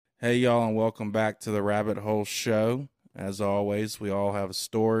Hey, y'all, and welcome back to the Rabbit Hole Show. As always, we all have a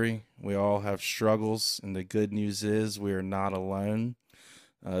story, we all have struggles, and the good news is we are not alone.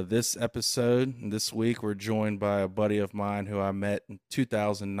 This episode, this week, we're joined by a buddy of mine who I met in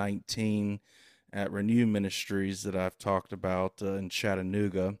 2019 at Renew Ministries that I've talked about in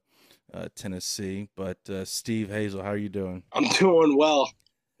Chattanooga, Tennessee. But Steve Hazel, how are you doing? I'm doing well.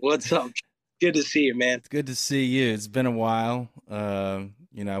 What's up? Good to see you, man. It's good to see you. It's been a while.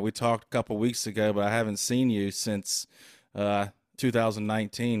 We talked a couple weeks ago, but I haven't seen you since uh,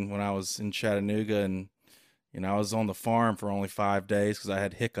 2019 when I was in Chattanooga, and I was on the farm for only 5 days because I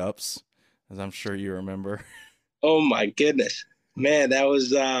had hiccups, as I'm sure you remember. Oh my goodness, man, that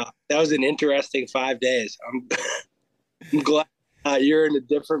was an interesting 5 days. I'm glad you're in a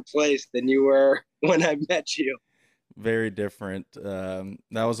different place than you were when I met you. Very different. That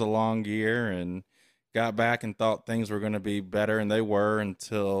was a long year, and got back and thought things were going to be better, and they were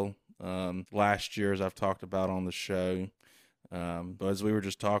until last year, as I've talked about on the show. But as we were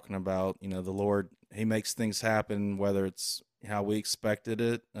just talking about, the Lord, He makes things happen, whether it's how we expected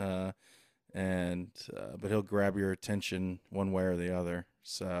it, but He'll grab your attention one way or the other.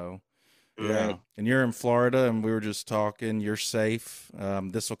 So, yeah. Right. And you're in Florida, and we were just talking. You're safe.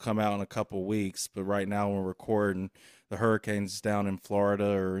 This will come out in a couple weeks, but right now we're recording. The hurricane's down in Florida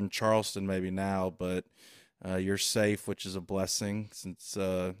or in Charleston maybe now, but you're safe, which is a blessing since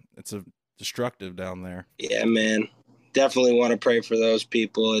it's a destructive down there. Yeah, man. Definitely want to pray for those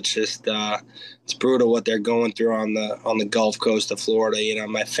people. It's just it's brutal what they're going through on the Gulf Coast of Florida.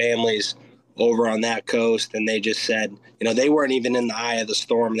 My family's over on that coast, and they just said, they weren't even in the eye of the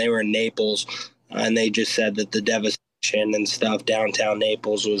storm. They were in Naples, and they just said that the devastation and stuff downtown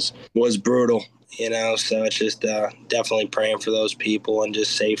Naples was brutal. So it's just definitely praying for those people and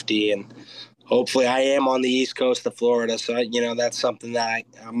just safety, and hopefully I am on the East Coast of Florida. So, that's something that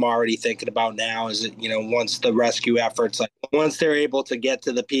I'm already thinking about now is that, once the rescue efforts, like once they're able to get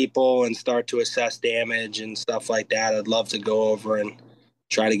to the people and start to assess damage and stuff like that, I'd love to go over and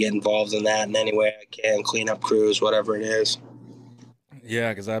try to get involved in that in any way I can, clean up crews, whatever it is. Yeah,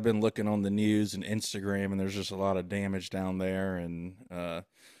 because I've been looking on the news and Instagram, and there's just a lot of damage down there, and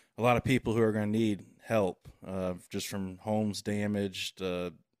a lot of people who are going to need help, just from homes damaged,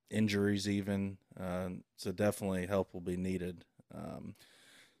 injuries, even. So definitely help will be needed. Um,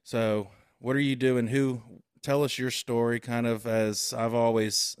 so, what are you doing? Who Tell us your story, kind of as I've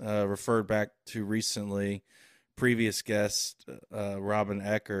always referred back to recently. Previous guest, Robin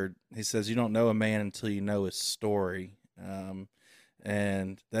Eckert, he says you don't know a man until you know his story.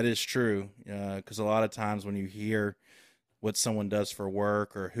 And that is true, because a lot of times when you hear what someone does for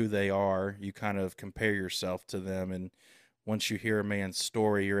work or who they are, you kind of compare yourself to them. And once you hear a man's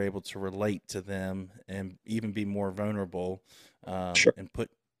story, you're able to relate to them and even be more vulnerable. Sure. And put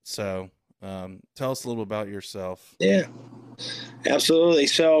so Tell us a little about yourself. Yeah, absolutely.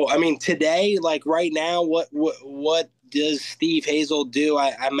 So, I mean, today, like right now, what does Steve Hazel do?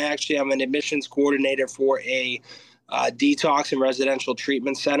 I'm an admissions coordinator for a detox and residential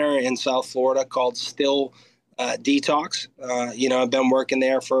treatment center in South Florida called Still Detox. I've been working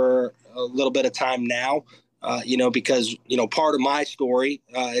there for a little bit of time now. Because part of my story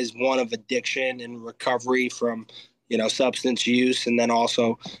is one of addiction and recovery from substance use, and then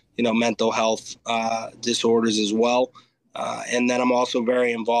also mental health disorders as well. And then I'm also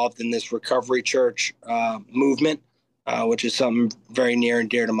very involved in this recovery church movement, which is something very near and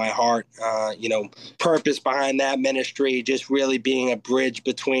dear to my heart. Purpose behind that ministry, just really being a bridge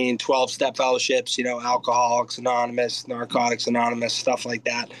between 12-step fellowships, Alcoholics Anonymous, Narcotics Anonymous, stuff like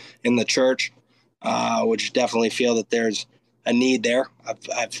that in the church, which definitely feel that there's a need there.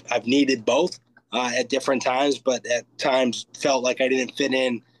 I've needed both at different times, but at times felt like I didn't fit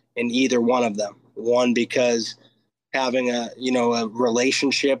in either one of them. One, because having a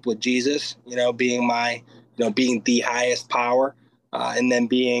relationship with Jesus, being the highest power, and then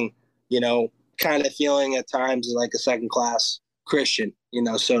being kind of feeling at times like a second class Christian,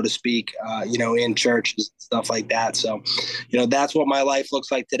 so to speak, in churches, stuff like that. So, that's what my life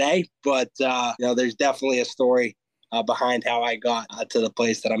looks like today. But there's definitely a story behind how I got to the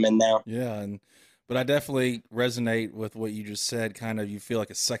place that I'm in now. Yeah, but I definitely resonate with what you just said. Kind of, you feel like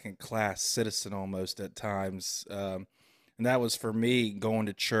a second class citizen almost at times. And that was for me going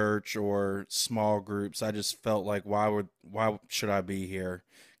to church or small groups. I just felt like why should I be here?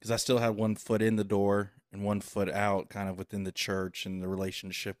 Because I still had one foot in the door and one foot out, kind of within the church and the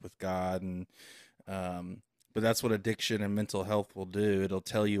relationship with God. And But that's what addiction and mental health will do. It'll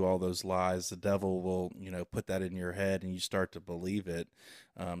tell you all those lies. The devil will, put that in your head and you start to believe it,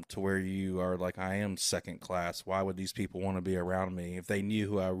 to where you are like, I am second class. Why would these people want to be around me? If they knew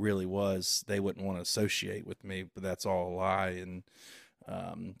who I really was, they wouldn't want to associate with me. But that's all a lie. And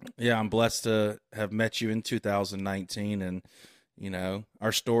yeah, I'm blessed to have met you in 2019. And,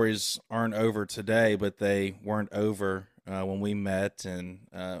 our stories aren't over today, but they weren't over when we met, and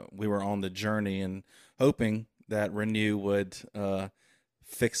we were on the journey and hoping that Renew would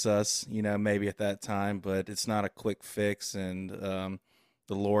fix us, maybe at that time, but it's not a quick fix. And the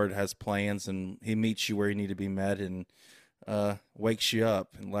Lord has plans, and He meets you where you need to be met, and wakes you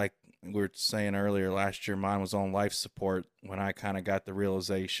up. And like we were saying earlier, last year mine was on life support when I kind of got the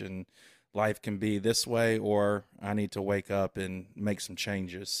realization life can be this way, or I need to wake up and make some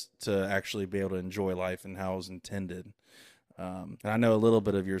changes to actually be able to enjoy life and how it was intended. And I know a little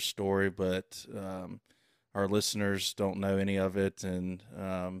bit of your story, but our listeners don't know any of it, and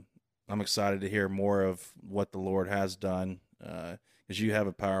I'm excited to hear more of what the Lord has done, because you have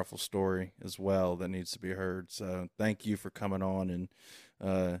a powerful story as well that needs to be heard. So thank you for coming on and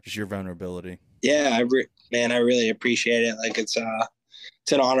just your vulnerability. Yeah, man, I really appreciate it. Like it's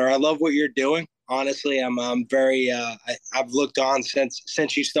an honor. I love what you're doing. Honestly, I'm very I've looked on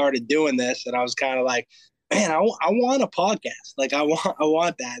since you started doing this, and I was kind of like, man, I want a podcast. Like I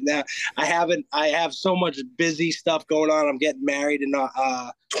want that. Now I have so much busy stuff going on. I'm getting married in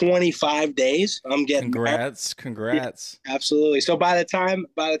 25 days. I'm getting married. Congrats. Yeah, absolutely. So by the time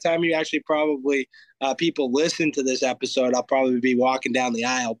you actually probably people listen to this episode, I'll probably be walking down the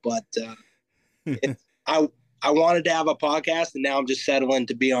aisle. But it, I I wanted to have a podcast, and now I'm just settling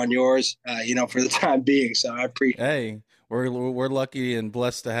to be on yours, for the time being. So I appreciate. Hey, we're lucky and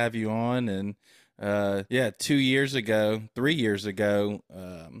blessed to have you on. And yeah, 2 years ago, 3 years ago,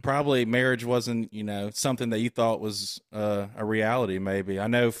 probably marriage wasn't, something that you thought was a reality. Maybe, I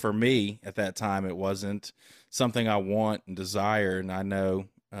know for me at that time it wasn't something I want and desire, and I know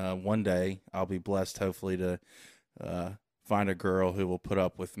one day I'll be blessed, hopefully, to find a girl who will put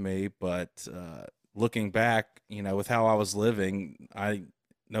up with me. But looking back, with how I was living, I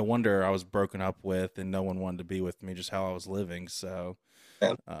no wonder I was broken up with, and no one wanted to be with me. Just how I was living. So,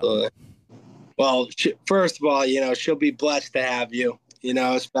 um, Absolutely. Well, first of all, she'll be blessed to have you.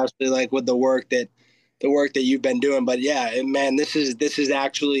 Especially like with the work that you've been doing. But yeah, and man, this is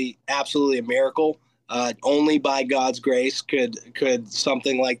actually absolutely a miracle. Only by God's grace could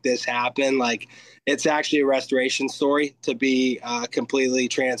something like this happen. Like, it's actually a restoration story, to be completely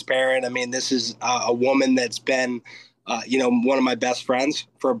transparent. I mean, this is a woman that's been, one of my best friends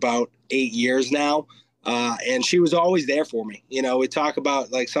for about 8 years now. And she was always there for me. We talk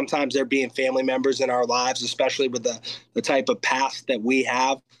about, like, sometimes there being family members in our lives, especially with the type of past that we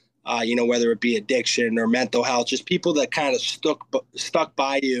have, whether it be addiction or mental health, just people that kind of stuck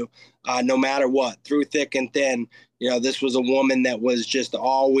by you, no matter what, through thick and thin. This was a woman that was just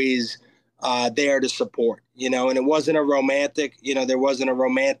always there to support, and it wasn't a romantic, there wasn't a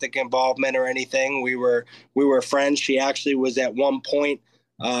romantic involvement or anything. We were friends. She actually was at one point,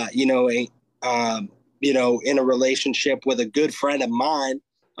 in a relationship with a good friend of mine,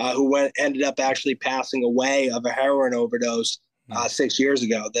 who ended up actually passing away of a heroin overdose 6 years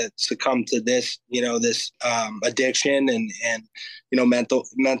ago, that succumbed to this addiction and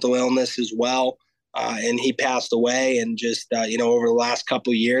mental illness as well. And he passed away. And just over the last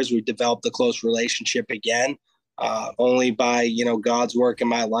couple of years, we've developed a close relationship again, only by God's work in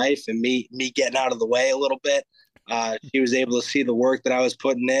my life and me getting out of the way a little bit. She was able to see the work that I was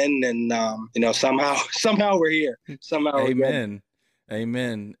putting in, and somehow we're here. Somehow we're good. Amen.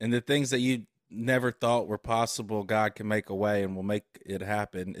 Amen. And the things that you never thought were possible, God can make a way and will make it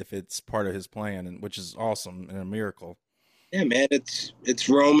happen if it's part of His plan, and which is awesome and a miracle. Yeah, man, it's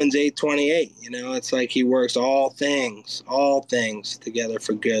Romans 8:28. It's like He works all things together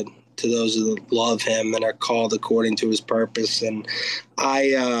for good to those who love Him and are called according to His purpose. And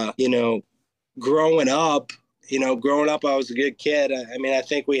I, growing up, I was a good kid. I mean, I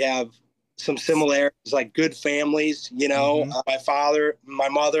think we have some similarities, like good families. Mm-hmm. My father, my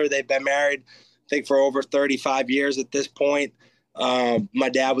mother, they've been married, I think, for over 35 years at this point. My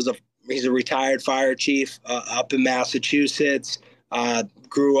dad he's a retired fire chief up in Massachusetts.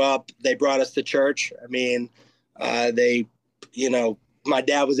 Grew up, they brought us to church. I mean, my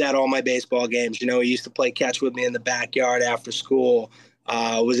dad was at all my baseball games. He used to play catch with me in the backyard after school.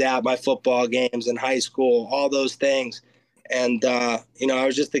 Was at my football games in high school, all those things. And, I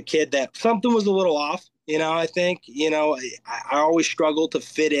was just a kid that something was a little off. I think, I always struggled to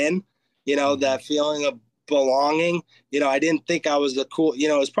fit in, Mm-hmm. that feeling of belonging. I didn't think I was it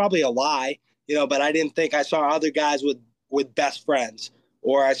was probably a lie, but I didn't think I saw other guys with best friends,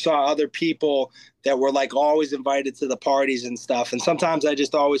 or I saw other people that were like always invited to the parties and stuff. And sometimes I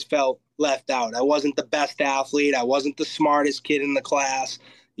just always felt left out. I wasn't the best athlete. I wasn't the smartest kid in the class.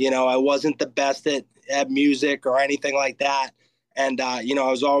 I wasn't the best at music or anything like that. And, I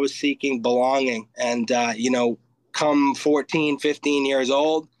was always seeking belonging. And, come 14, 15 years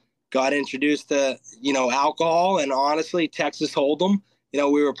old, got introduced to, alcohol and honestly, Texas Hold'em.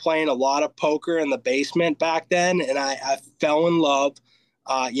 We were playing a lot of poker in the basement back then. And I fell in love,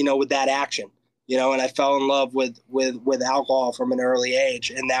 with that action, and I fell in love with alcohol from an early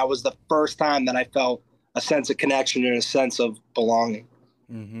age. And that was the first time that I felt a sense of connection and a sense of belonging.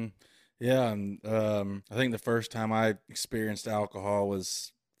 Mm-hmm. Yeah, and I think the first time I experienced alcohol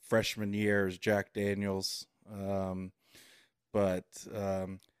was freshman year as Jack Daniels. But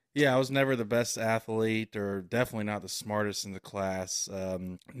yeah, I was never the best athlete or definitely not the smartest in the class.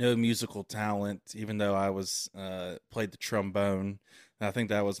 No musical talent, even though I was played the trombone. And I think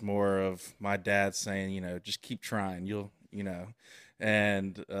that was more of my dad saying, just keep trying,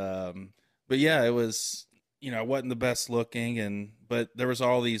 and but yeah, it was, I wasn't the best looking, but there was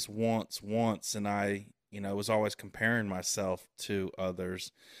all these wants, and I, was always comparing myself to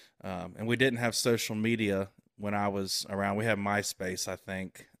others. And we didn't have social media when I was around. We had MySpace, I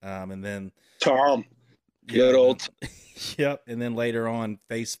think, and then Tom, yeah, good old. yep, and then later on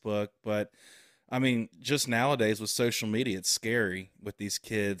Facebook. But I mean, just nowadays with social media, it's scary with these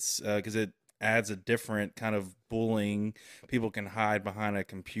kids because it adds a different kind of bullying. People can hide behind a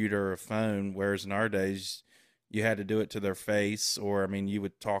computer or a phone, whereas in our days, you had to do it to their face, or I mean, you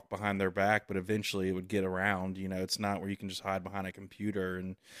would talk behind their back, but eventually it would get around. It's not where you can just hide behind a computer,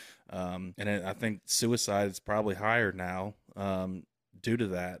 I think suicide is probably higher now due to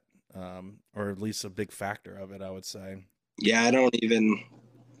that, or at least a big factor of it, I would say. Yeah,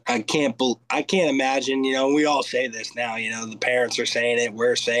 I can't imagine, we all say this now, the parents are saying it,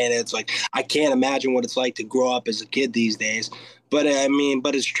 we're saying it. It's like, I can't imagine what it's like to grow up as a kid these days. But I mean,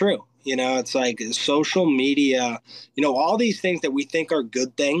 but it's true. It's like social media, all these things that we think are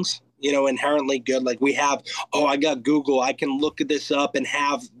good things, inherently good. Like we have, oh, I got Google. I can look this up and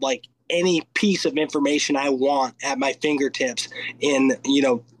have like any piece of information I want at my fingertips in,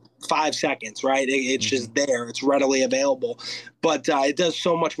 5 seconds, right? It's Mm-hmm. just there. It's readily available. But it does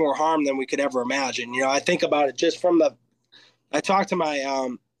so much more harm than we could ever imagine. I think about it just I talked to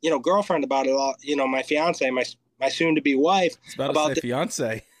my, girlfriend about it all, my fiance, my soon to be wife It's about to about say this.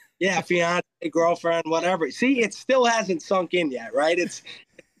 fiance. Yeah, fiance, girlfriend, whatever. See, it still hasn't sunk in yet, right? It's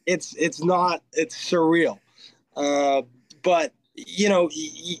not. It's surreal. But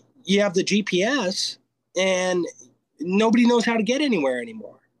you have the GPS, and nobody knows how to get anywhere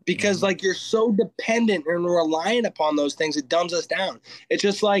anymore because Mm-hmm. like you're so dependent and reliant upon those things. It dumbs us down. It's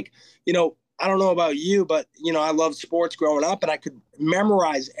just like I don't know about you, but I loved sports growing up, and I could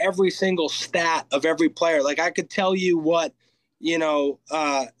memorize every single stat of every player. Like I could tell you what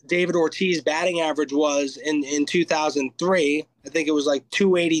David Ortiz batting average was in 2003. I think it was like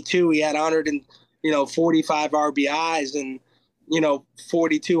 282. He had 100 and 45 RBIs and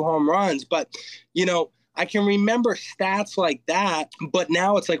 42 home runs. But I can remember stats like that. But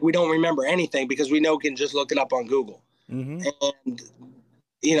now it's like we don't remember anything because we can just look it up on Google. Mm-hmm. And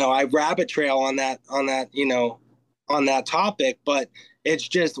I rabbit trail on that topic, but it's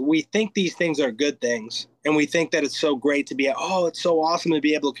just we think these things are good things, and we think that it's so great to be it's so awesome to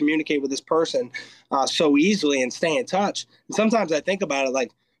be able to communicate with this person so easily and stay in touch. And sometimes I think about it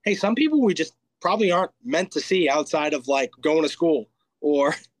like, hey, some people we just probably aren't meant to see outside of like going to school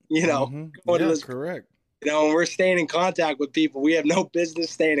or Mm-hmm. going to Yeah, this. correct. And we're staying in contact with people we have no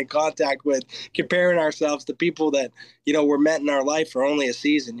business staying in contact with, comparing ourselves to people that were met in our life for only a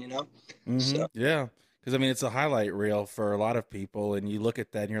season. Mm-hmm. So Yeah, because I mean, it's a highlight reel for a lot of people, and you look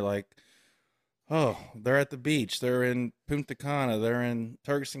at that and you're like, oh, they're at the beach. They're in Punta Cana. They're in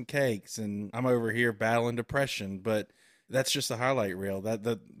Turks and Cakes, and I'm over here battling depression. But that's just a highlight reel. That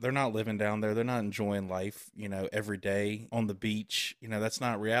they're not living down there. They're not enjoying life. Every day on the beach. That's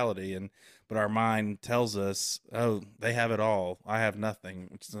not reality. But our mind tells us, oh, they have it all. I have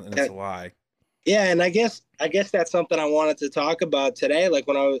nothing, and it's that, a lie. yeah, and I guess that's something I wanted to talk about today. Like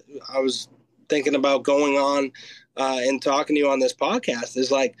when I was thinking about going on and talking to you on this podcast,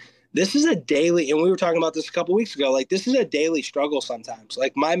 is like this is a daily, and we were talking about this a couple weeks ago. Like this is a daily struggle sometimes.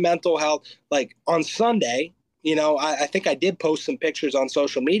 Like my mental health. Like on Sunday, I think I did post some pictures on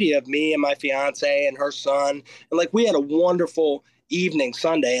social media of me and my fiance and her son, and like we had a wonderful evening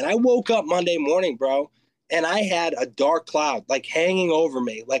Sunday. And I woke up Monday morning, bro, and I had a dark cloud like hanging over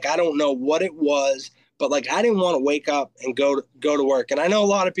me. Like I don't know what it was, but like I didn't want to wake up and go to work. And I know a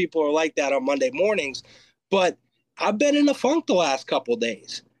lot of people are like that on Monday mornings, but I've been in a funk the last couple of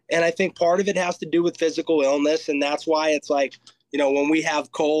days. And I think part of it has to do with physical illness. And that's why it's like, when we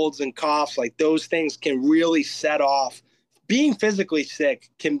have colds and coughs, like those things can really set off. Being physically sick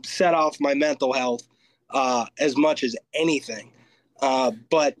can set off my mental health as much as anything.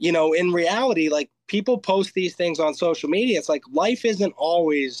 But, in reality, like people post these things on social media. It's like life isn't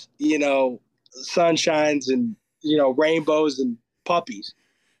always, sunshines and, rainbows and puppies.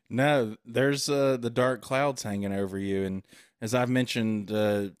 No, there's the dark clouds hanging over you, and as I've mentioned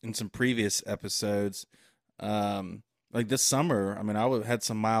in some previous episodes, like this summer, I mean, had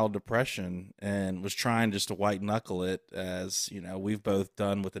some mild depression and was trying just to white knuckle it, as we've both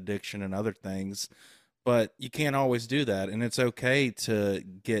done with addiction and other things. But you can't always do that, and it's okay to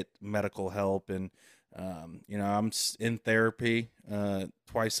get medical help. And I'm in therapy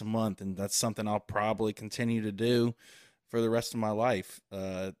twice a month, and that's something I'll probably continue to do for the rest of my life,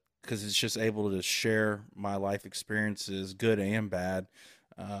 because it's just able to share my life experiences, good and bad,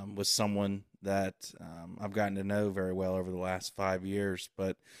 with someone that I've gotten to know very well over the last 5 years.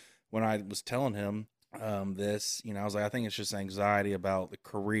 But when I was telling him this, I was like, I think it's just anxiety about the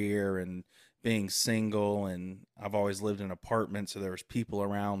career and being single, and I've always lived in an apartment, so there was people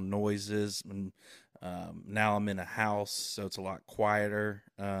around, noises, and now I'm in a house, so it's a lot quieter.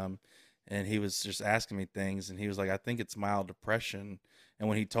 And he was just asking me things, and he was like, I think it's mild depression. And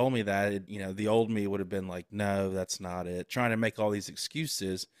when he told me that, the old me would have been like, no, that's not it, trying to make all these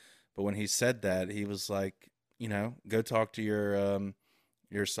excuses. But when he said that, he was like, go talk to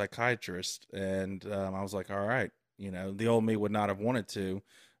your psychiatrist. And I was like, all right. The old me would not have wanted to,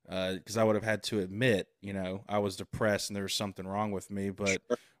 because I would have had to admit, I was depressed and there was something wrong with me. But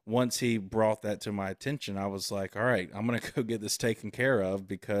once he brought that to my attention, I was like, all right, I'm going to go get this taken care of,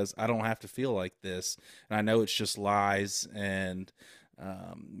 because I don't have to feel like this. And I know it's just lies and,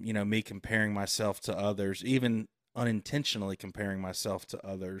 me comparing myself to others, even unintentionally comparing myself to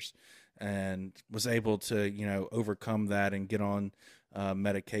others, and was able to, overcome that and get on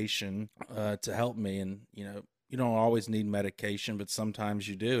medication to help me. And, you don't always need medication, but sometimes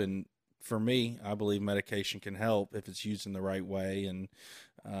you do. And for me, I believe medication can help if it's used in the right way. And,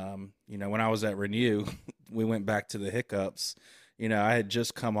 when I was at Renew, we went back to the hiccups. I had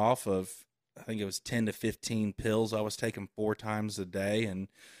just come off of, I think it was 10 to 15 pills I was taking 4 times a day. And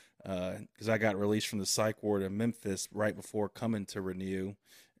because I got released from the psych ward in Memphis right before coming to Renew.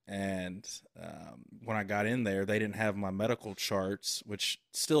 And when I got in there, they didn't have my medical charts, which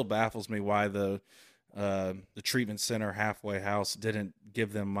still baffles me why the treatment center halfway house didn't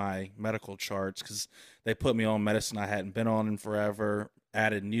give them my medical charts, because they put me on medicine I hadn't been on in forever,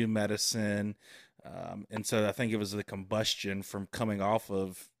 added new medicine. And so I think it was the combustion from coming off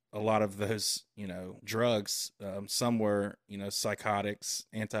of a lot of those, drugs. Some were, psychotics,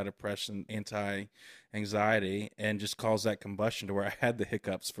 antidepressant, anti-anxiety, and just caused that combustion to where I had the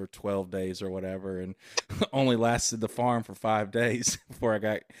hiccups for 12 days or whatever, and only lasted the farm for 5 days before I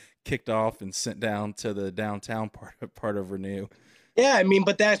got kicked off and sent down to the downtown part of Renew. Yeah, I mean,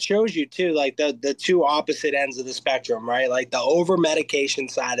 but that shows you too, like the two opposite ends of the spectrum, right? Like the over medication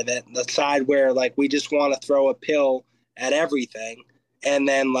side of it, the side where like we just want to throw a pill at everything, and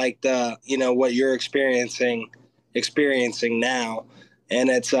then like the what you're experiencing now, and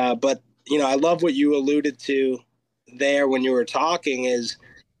it's but I love what you alluded to there when you were talking is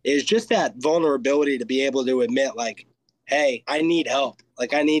just that vulnerability to be able to admit like, hey, I need help,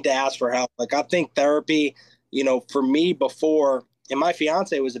 like I need to ask for help. Like I think therapy, for me before, and my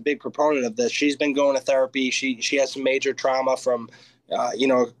fiance was a big proponent of this. She's been going to therapy. She has some major trauma from,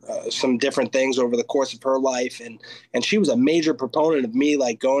 some different things over the course of her life, and she was a major proponent of me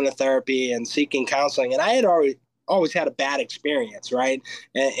like going to therapy and seeking counseling. And I had always had a bad experience, right?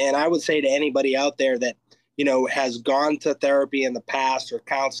 And I would say to anybody out there that has gone to therapy in the past or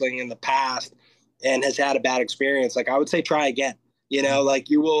counseling in the past and has had a bad experience, like I would say try again. Like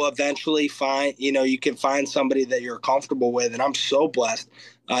you will eventually find, you can find somebody that you're comfortable with. And I'm so blessed,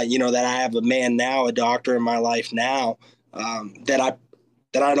 that I have a man now, a doctor in my life now, that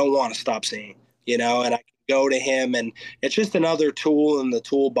I don't want to stop seeing, and I can go to him, and it's just another tool in the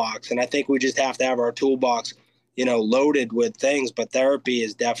toolbox. And I think we just have to have our toolbox, loaded with things. But therapy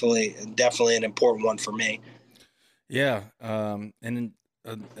is definitely an important one for me. Yeah. And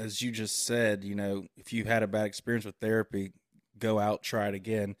as you just said, if you had a bad experience with therapy, go out, try it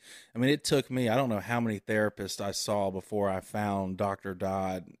again. I mean, it took me, I don't know how many therapists I saw before I found Dr.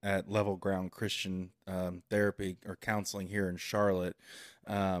 Dodd at Level Ground Christian Therapy or Counseling here in Charlotte.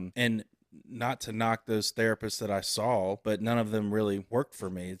 And not to knock those therapists that I saw, but none of them really worked for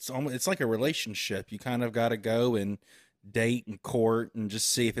me. It's like a relationship. You kind of got to go and date and court and just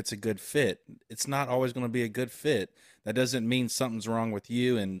see if it's a good fit. It's not always going to be a good fit. That doesn't mean something's wrong with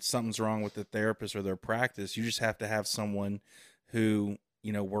you and something's wrong with the therapist or their practice. You just have to have someone who,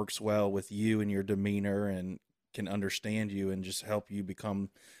 works well with you and your demeanor and can understand you and just help you become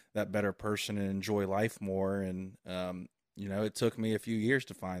that better person and enjoy life more. And it took me a few years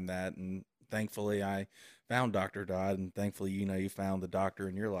to find that, and thankfully I found Dr. Dodd, and thankfully, you found the doctor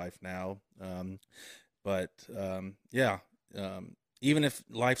in your life now. Yeah, even if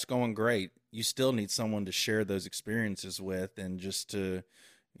life's going great, you still need someone to share those experiences with, and just to,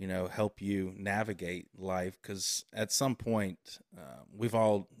 help you navigate life. Because at some point, we've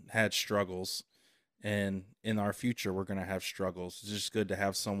all had struggles, and in our future, we're going to have struggles. It's just good to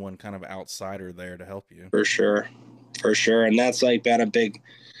have someone kind of outsider there to help you. For sure. For sure. And that's like been a big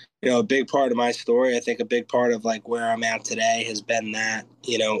part of my story. I think a big part of like where I'm at today has been that,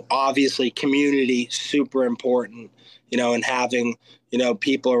 obviously community, super important, and having,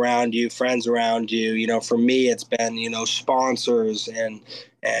 people around you, friends around you. For me, it's been, sponsors and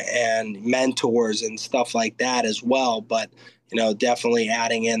mentors and stuff like that as well. But, definitely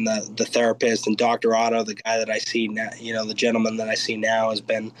adding in the therapist and Dr. Otto, the guy that I see now, the gentleman that I see now has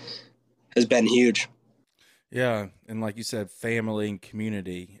been huge. Yeah, and like you said, family and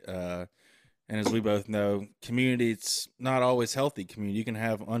community. And as we both know, community, it's not always healthy community. You can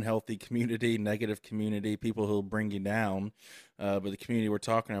have unhealthy community, negative community, people who'll bring you down. But the community we're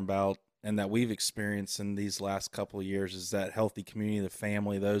talking about and that we've experienced in these last couple of years is that healthy community, the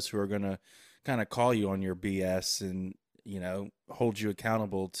family, those who are going to kind of call you on your BS and, hold you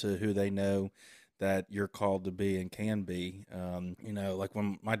accountable to who they know that you're called to be and can be. Like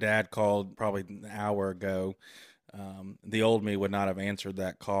when my dad called probably an hour ago, the old me would not have answered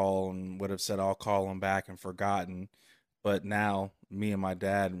that call and would have said, I'll call him back, and forgotten. But now, me and my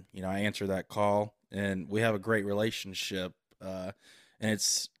dad, I answer that call and we have a great relationship. And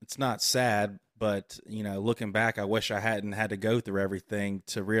it's not sad, but, looking back, I wish I hadn't had to go through everything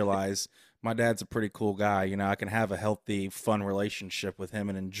to realize my dad's a pretty cool guy. I can have a healthy, fun relationship with him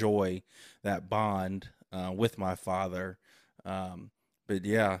and enjoy that bond with my father. But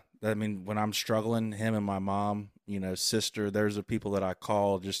yeah, I mean, when I'm struggling, him and my mom, sister, there's the people that I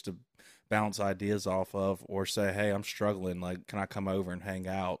call just to bounce ideas off of, or say, hey, I'm struggling. Like, can I come over and hang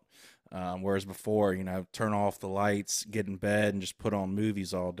out? Whereas before, turn off the lights, get in bed, and just put on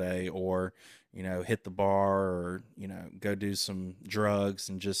movies all day, or, hit the bar, or, go do some drugs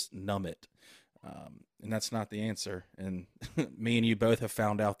and just numb it. And that's not the answer. And me and you both have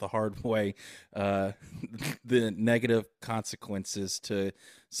found out the hard way uh, the negative consequences to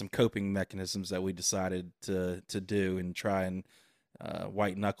some coping mechanisms that we decided to do and try and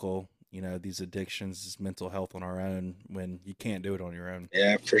white knuckle, these addictions, this mental health on our own when you can't do it on your own.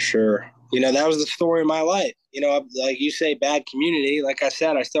 Yeah, for sure. That was the story of my life. Like you say, bad community. Like I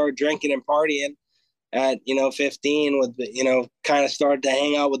said, I started drinking and partying at 15 with kind of started to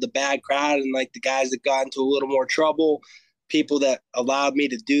hang out with the bad crowd and like the guys that got into a little more trouble, people that allowed me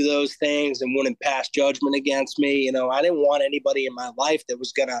to do those things and wouldn't pass judgment against me. I didn't want anybody in my life that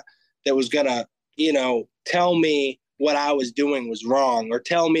was gonna tell me what I was doing was wrong, or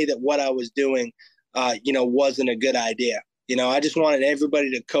tell me that what I was doing wasn't a good idea. I just wanted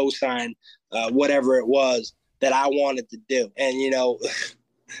everybody to co-sign whatever it was that I wanted to do. And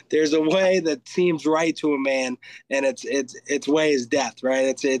there's a way that seems right to a man, and its way is death,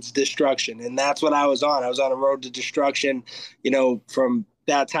 right? It's destruction, and that's what I was on. I was on a road to destruction, from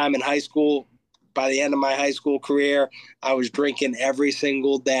that time in high school. By the end of my high school career, I was drinking every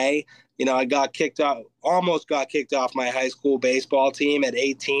single day. I almost got kicked off my high school baseball team at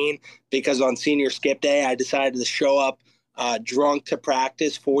 18 because on senior skip day, I decided to show up drunk to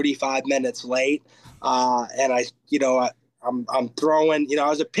practice 45 minutes late. And I'm throwing, I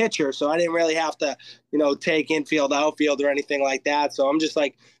was a pitcher, so I didn't really have to, take infield, outfield, or anything like that. So I'm just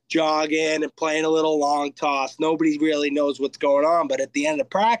like jogging and playing a little long toss. Nobody really knows what's going on. But at the end of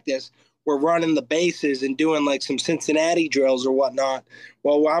practice, we're running the bases and doing like some Cincinnati drills or whatnot.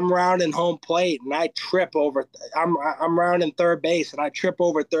 Well, I'm rounding home plate and I trip over. I'm rounding third base and I trip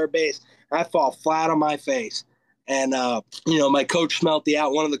over third base. I fall flat on my face. And my coach smelt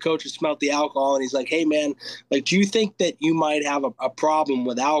one of the coaches smelt the alcohol, and he's like, "Hey, man, like, do you think that you might have a problem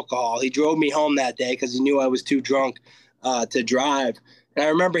with alcohol?" He drove me home that day because he knew I was too drunk to drive. And I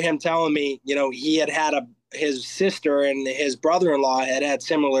remember him telling me, he had his sister and his brother-in-law had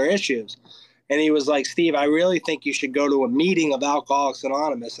similar issues. And he was like, "Steve, I really think you should go to a meeting of Alcoholics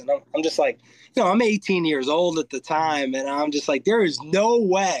Anonymous." And I'm just like, I'm 18 years old at the time. And I'm just like, there is no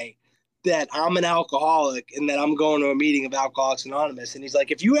way that I'm an alcoholic and that I'm going to a meeting of Alcoholics Anonymous. And he's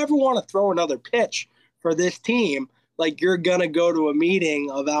like, if you ever want to throw another pitch for this team, like you're going to go to a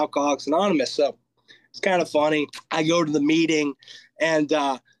meeting of Alcoholics Anonymous. So it's kind of funny. I go to the meeting and,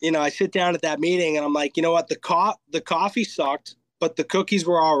 I sit down at that meeting and I'm like, you know what? The coffee sucked, but the cookies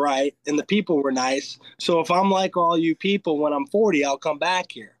were all right and the people were nice. So if I'm like all you people when I'm 40, I'll come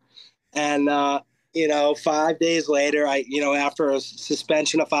back here. And, 5 days later, after a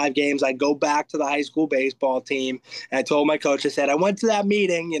suspension of 5 games, I go back to the high school baseball team. And I told my coach, I said, I went to that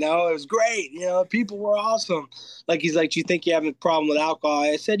meeting, it was great. People were awesome. Like, he's like, do you think you have a problem with alcohol?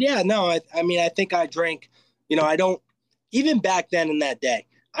 I said, yeah, no, I think I drink, I don't, even back then in that day,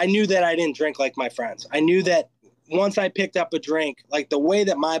 I knew that I didn't drink like my friends. I knew that once I picked up a drink, like the way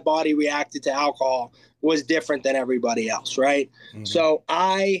that my body reacted to alcohol was different than everybody else, right? Mm-hmm. So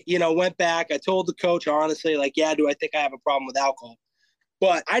I, went back. I told the coach, honestly, like, yeah, do I think I have a problem with alcohol?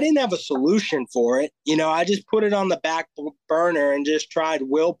 But I didn't have a solution for it. I just put it on the back burner and just tried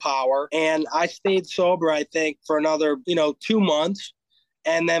willpower. And I stayed sober, I think, for another, 2 months.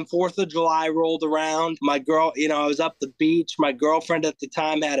 And then 4th of July rolled around. My girl, I was up the beach. My girlfriend at the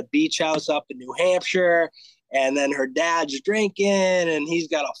time had a beach house up in New Hampshire. And then her dad's drinking and he's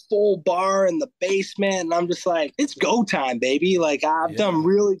got a full bar in the basement. And I'm just like, it's go time, baby. Like, I've done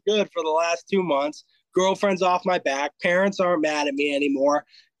really good for the last 2 months. Girlfriend's off my back. Parents aren't mad at me anymore.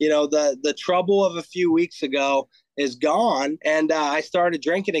 The trouble of a few weeks ago is gone. And I started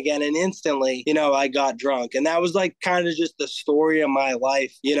drinking again. And instantly, I got drunk. And that was like kind of just the story of my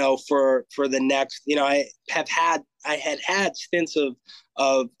life, for the next, I had had stints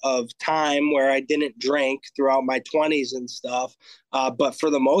of time where I didn't drink throughout my 20s and stuff. But for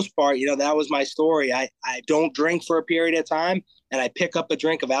the most part, that was my story. I don't drink for a period of time and I pick up a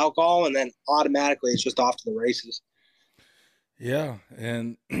drink of alcohol and then automatically it's just off to the races. Yeah.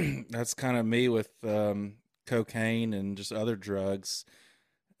 And that's kind of me with cocaine and just other drugs,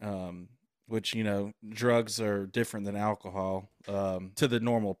 which, drugs are different than alcohol to the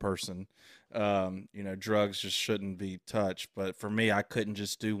normal person. Drugs just shouldn't be touched. But for me, I couldn't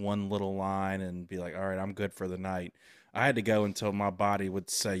just do one little line and be like, all right, I'm good for the night. I had to go until my body would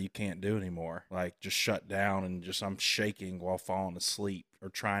say you can't do anymore. Like, just shut down and just I'm shaking while falling asleep or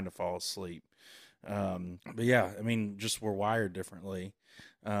trying to fall asleep. But yeah, just we're wired differently.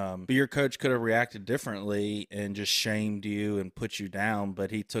 But your coach could have reacted differently and just shamed you and put you down,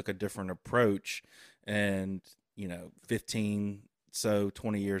 but he took a different approach and,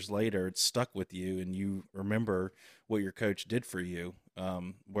 20 years later, it's stuck with you and you remember what your coach did for you.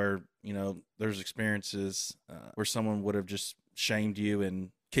 Where, there's experiences where someone would have just shamed you and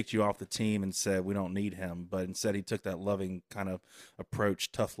kicked you off the team and said, we don't need him. But instead he took that loving kind of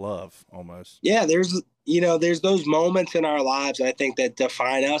approach, tough love almost. Yeah. There's those moments in our lives, I think, that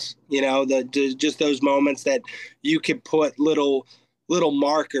define us, just those moments that you could put little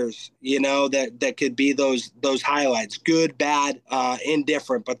markers, that could be those highlights, good, bad,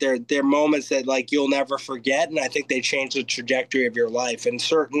 indifferent, but they're moments that like you'll never forget. And I think they change the trajectory of your life. And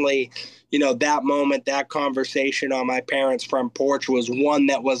certainly, that moment, that conversation on my parents' front porch was one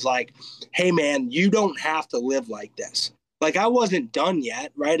that was like, hey man, you don't have to live like this. Like, I wasn't done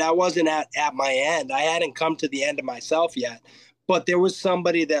yet, right? I wasn't at my end. I hadn't come to the end of myself yet. But there was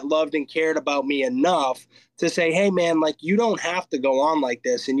somebody that loved and cared about me enough to say, hey, man, like, you don't have to go on like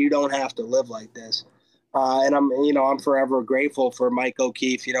this and you don't have to live like this. And I'm forever grateful for Mike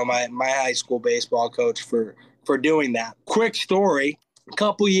O'Keefe, my high school baseball coach for doing that. Quick story. A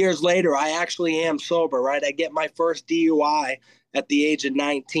couple years later, I actually am sober, right? I get my first DUI at the age of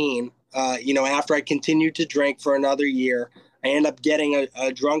 19. After I continued to drink for another year, I end up getting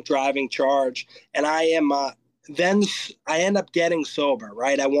a drunk driving charge, and I end up getting sober,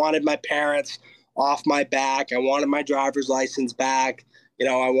 right? I wanted my parents off my back. I wanted my driver's license back.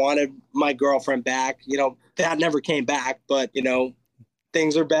 I wanted my girlfriend back. That never came back, but,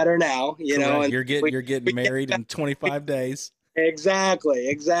 things are better now, Correct. And you're getting married in 25 days. Exactly.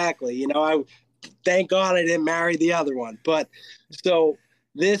 I thank God I didn't marry the other one. But so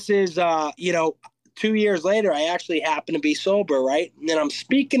this is, 2 years later, I actually happen to be sober, right? And then I'm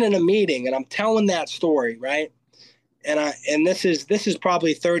speaking in a meeting and I'm telling that story, right? And this is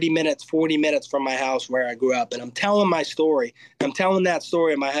probably 30 minutes, 40 minutes from my house where I grew up. And I'm telling my story. I'm telling that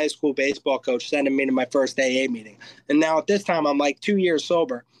story of my high school baseball coach sending me to my first AA meeting. And now at this time, I'm like 2 years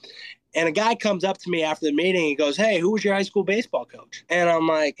sober. And a guy comes up to me after the meeting. He goes, hey, who was your high school baseball coach? And I'm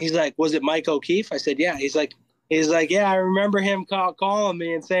like, he's like, was it Mike O'Keefe? I said, yeah. He's like, yeah, I remember him calling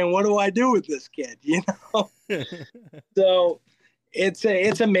me and saying, what do I do with this kid? So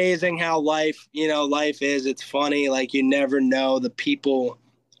it's amazing how life is. It's funny. Like, you never know the people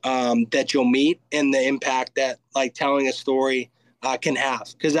that you'll meet and the impact that like telling a story can have.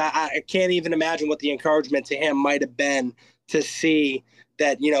 Because I can't even imagine what the encouragement to him might have been to see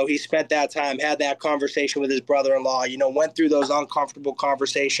that, he spent that time, had that conversation with his brother-in-law, went through those uncomfortable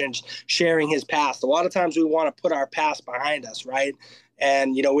conversations, sharing his past. A lot of times we want to put our past behind us, right?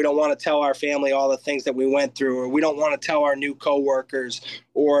 And, we don't want to tell our family all the things that we went through, or we don't want to tell our new coworkers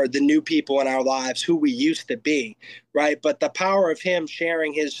or the new people in our lives who we used to be, right? But the power of him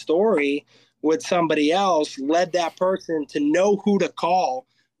sharing his story with somebody else led that person to know who to call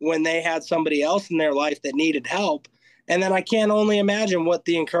when they had somebody else in their life that needed help. And then I can't only imagine what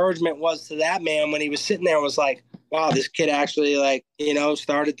the encouragement was to that man when he was sitting there and was like, wow, this kid actually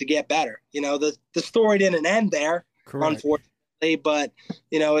started to get better. The story didn't end there, Correct. unfortunately, but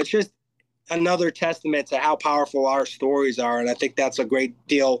it's just another testament to how powerful our stories are. And I think that's a great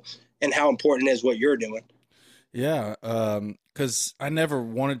deal and how important is what you're doing. Yeah, because I never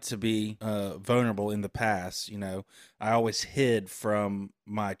wanted to be vulnerable in the past. I always hid from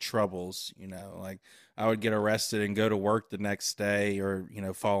my troubles. Like I would get arrested and go to work the next day, or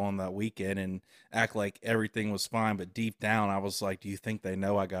fall on that weekend and act like everything was fine. But deep down, I was like, "Do you think they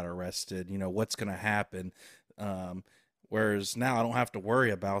know I got arrested? What's going to happen?" Um, Whereas now I don't have to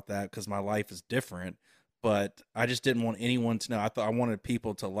worry about that because my life is different. But I just didn't want anyone to know. I thought I wanted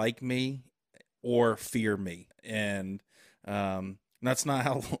people to like me or fear me. And that's not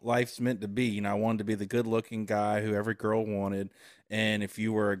how life's meant to be. I wanted to be the good looking guy who every girl wanted. And if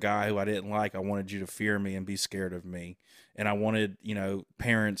you were a guy who I didn't like, I wanted you to fear me and be scared of me. And I wanted,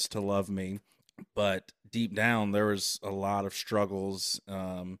 parents to love me. But deep down, there was a lot of struggles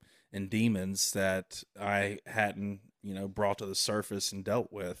and demons that I hadn't, brought to the surface and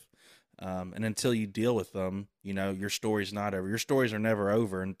dealt with. And until you deal with them, your story's not over. Your stories are never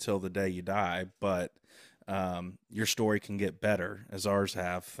over until the day you die, but your story can get better, as ours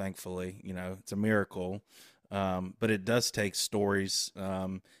have, thankfully. It's a miracle. But it does take stories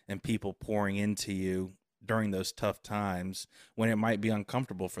and people pouring into you during those tough times when it might be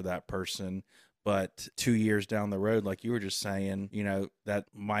uncomfortable for that person. But 2 years down the road, like you were just saying, that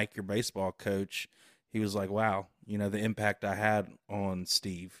Mike, your baseball coach, he was like, wow, the impact I had on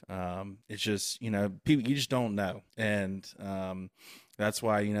Steve. It's just, people, you just don't know. And that's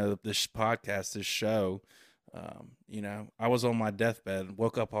why, this podcast, this show, I was on my deathbed,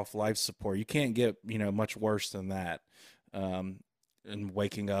 woke up off life support. You can't get, much worse than that. And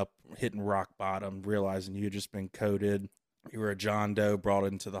waking up, hitting rock bottom, realizing you had just been coded. You were a John Doe brought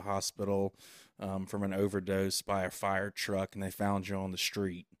into the hospital from an overdose by a fire truck, and they found you on the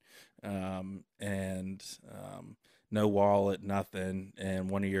street. And no wallet, nothing. And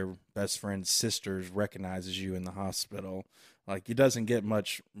one of your best friend's sisters recognizes you in the hospital. Like, it doesn't get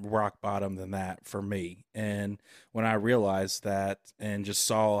much rock bottom than that for me. And when I realized that and just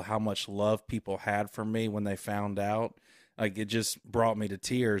saw how much love people had for me when they found out, like, it just brought me to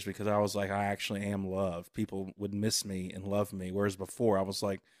tears because I was like, I actually am loved. People would miss me and love me. Whereas before I was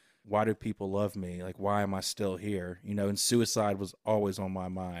like, why do people love me? Like, why am I still here? And suicide was always on my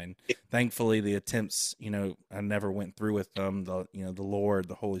mind. Thankfully, the attempts, I never went through with them. The Lord,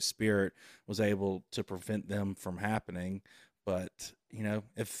 the Holy Spirit was able to prevent them from happening. But,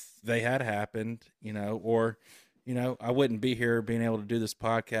 if they had happened, or, I wouldn't be here being able to do this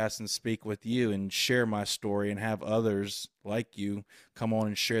podcast and speak with you and share my story and have others like you come on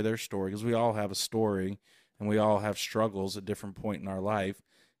and share their story, because we all have a story and we all have struggles at different point in our life,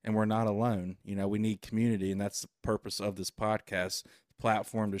 and we're not alone. We need community, and that's the purpose of this podcast, the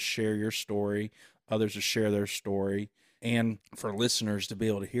platform to share your story, others to share their story, and for listeners to be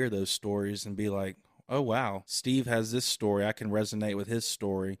able to hear those stories and be like, oh, wow, Steve has this story. I can resonate with his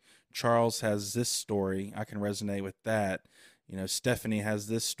story. Charles has this story. I can resonate with that. Stephanie has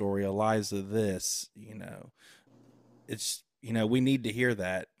this story. Eliza, this, it's, we need to hear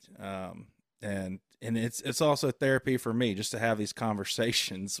that. And it's also therapy for me just to have these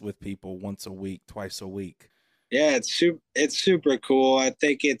conversations with people once a week, twice a week. Yeah, it's super cool. I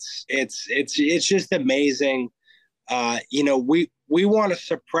think it's just amazing. We want to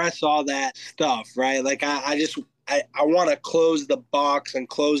suppress all that stuff, right? Like I want to close the box and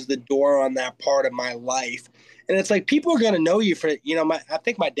close the door on that part of my life. And it's like people are going to know you for, I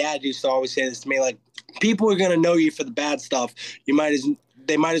think my dad used to always say this to me, like, people are going to know you for the bad stuff. They might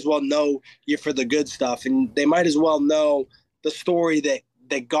as well know you for the good stuff, and they might as well know the story that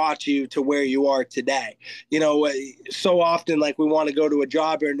got you to where you are today. So often, like, we want to go to a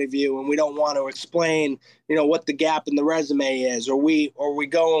job interview and we don't want to explain, what the gap in the resume is, or we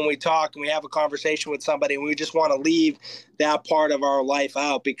go and we talk and we have a conversation with somebody and we just want to leave that part of our life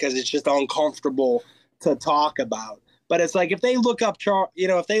out because it's just uncomfortable to talk about. But it's like if they look up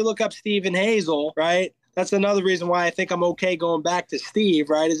if they look up Stephen Hazel, right? That's another reason why I think I'm okay going back to Steve,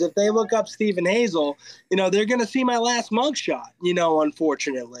 right? Is if they look up Stephen Hazel, they're going to see my last mugshot,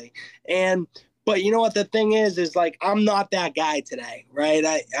 unfortunately. And but you know what the thing is like I'm not that guy today, right?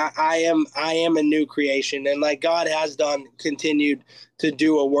 I am a new creation, and like God has continued to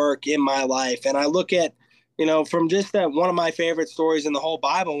do a work in my life. And I look at, from just that one of my favorite stories in the whole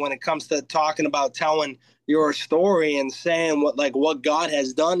Bible when it comes to talking about telling your story and saying what God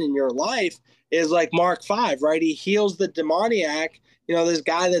has done in your life is like Mark 5, right? He heals the demoniac, this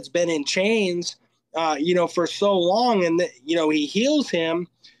guy that's been in chains, for so long, and he heals him.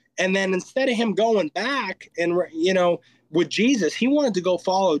 And then instead of him going back and, with Jesus, he wanted to go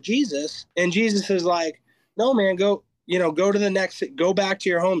follow Jesus. And Jesus is like, no, man, go back to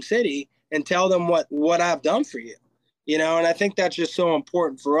your home city and tell them what I've done for you. And I think that's just so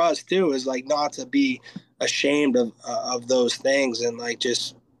important for us too, is like not to be ashamed of those things, and like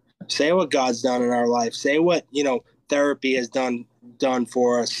just say what God's done in our life. Say what, therapy has done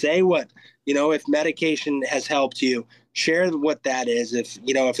for us. Say what, if medication has helped you, share what that is. If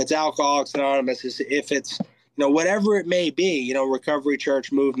it's Alcoholics Anonymous, if it's whatever it may be, Recovery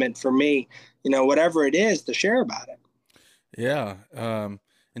Church movement for me, whatever it is, to share about it. Yeah.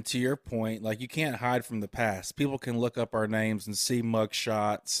 And to your point, like, you can't hide from the past. People can look up our names and see mug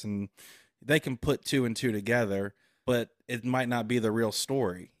shots, and they can put two and two together, but it might not be the real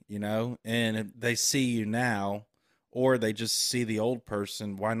story, and if they see you now, or they just see the old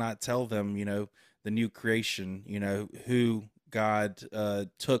person, why not tell them, the new creation, who God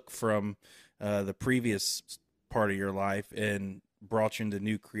took from the previous part of your life and brought you into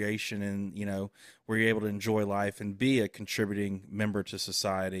new creation, and where you're able to enjoy life and be a contributing member to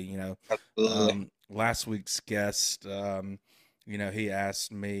society. Last week's guest, he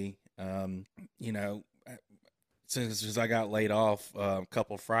asked me, since I got laid off a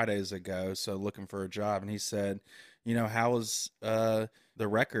couple Fridays ago, so looking for a job, and he said, how is the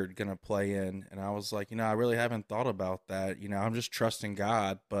record gonna play in? And I was like, I really haven't thought about that. I'm just trusting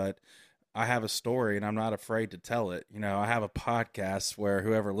God, but I have a story and I'm not afraid to tell it. I have a podcast where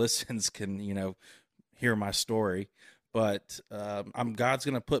whoever listens can, hear my story, but God's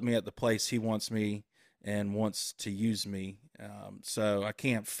going to put me at the place he wants me and wants to use me. So I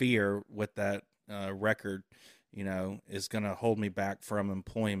can't fear what that record, is going to hold me back from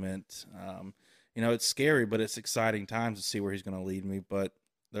employment. It's scary, but it's exciting times to see where he's going to lead me. But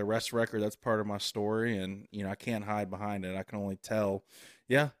the arrest record, that's part of my story, and, I can't hide behind it. I can only tell,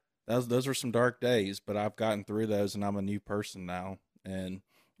 yeah, those were some dark days, but I've gotten through those, and I'm a new person now, and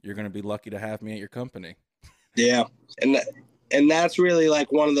you're going to be lucky to have me at your company. Yeah. And that's really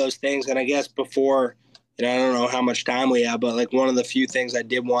like one of those things. And I guess before, I don't know how much time we have, but like one of the few things I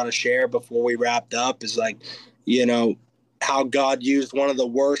did want to share before we wrapped up is like, how God used one of the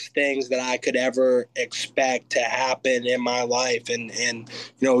worst things that I could ever expect to happen in my life. And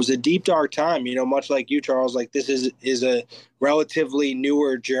it was a deep, dark time, much like you, Charles. Like, this is a relatively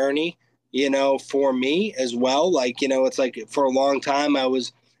newer journey, for me as well. Like, it's like for a long time I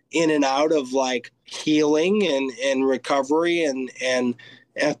was in and out of like healing and recovery and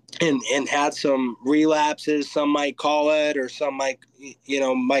had some relapses, some might call it, or some might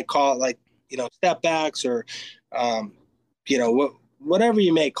call it like, step backs, or, whatever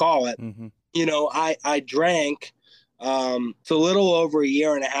you may call it. Mm-hmm. I drank, it's a little over a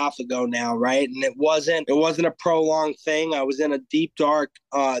year and a half ago now, right? And it wasn't a prolonged thing. I was in a deep, dark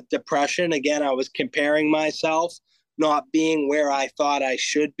depression. Again, I was comparing myself, not being where I thought I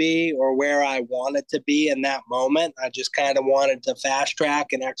should be or where I wanted to be in that moment. I just kind of wanted to fast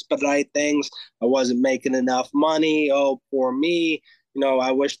track and expedite things. I wasn't making enough money. Oh, poor me.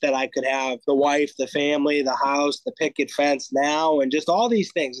 I wish that I could have the wife, the family, the house, the picket fence now, and just all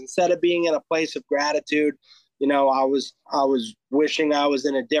these things. Instead of being in a place of gratitude, I was wishing I was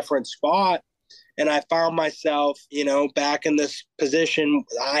in a different spot. And I found myself, back in this position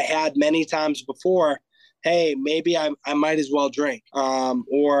I had many times before. Hey, maybe I might as well drink,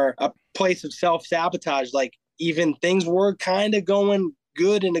 or a place of self-sabotage. Like, even things were kind of going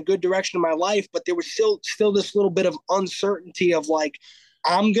good in a good direction in my life, but there was still this little bit of uncertainty of like,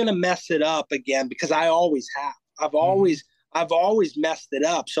 I'm going to mess it up again, because I always have. I've always messed it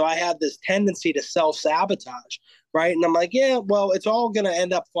up. So I had this tendency to self-sabotage, right? And I'm like, yeah, well, it's all going to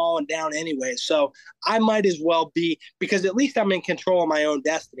end up falling down anyway. So I might as well be, because at least I'm in control of my own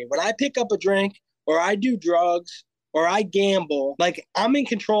destiny. When I pick up a drink, or I do drugs, or I gamble, like, I'm in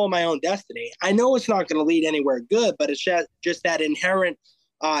control of my own destiny. I know it's not going to lead anywhere good, but it's just that inherent,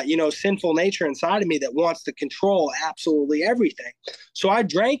 sinful nature inside of me that wants to control absolutely everything. So I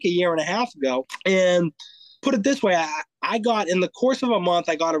drank a year and a half ago, and put it this way, I got, in the course of a month,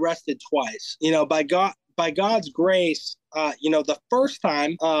 I got arrested twice. By God's grace, the first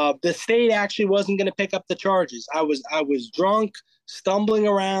time, the state actually wasn't going to pick up the charges. I was drunk, stumbling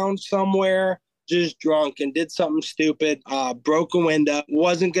around somewhere, just drunk, and did something stupid, broke a window.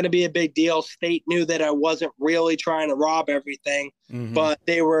 Wasn't going to be a big deal. State knew that I wasn't really trying to rob everything, but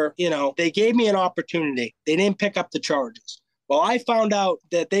they gave me an opportunity. They didn't pick up the charges. Well, I found out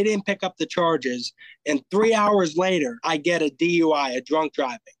that they didn't pick up the charges, and 3 hours later, I get a DUI, a drunk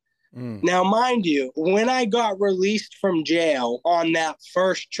driving. Now, mind you, when I got released from jail on that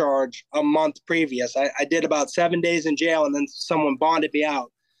first charge a month previous, I did about 7 days in jail, and then someone bonded me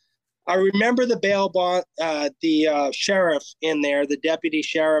out. I remember the bail bond, the sheriff in there, the deputy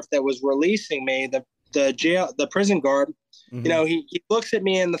sheriff that was releasing me, the prison guard. He looks at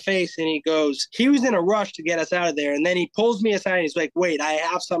me in the face and he goes, he was in a rush to get us out of there. And then he pulls me aside and he's like, wait, I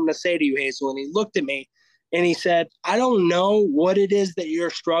have something to say to you, Hazel. And he looked at me and he said, I don't know what it is that you're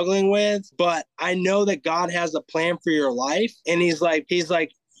struggling with, but I know that God has a plan for your life. And he's like,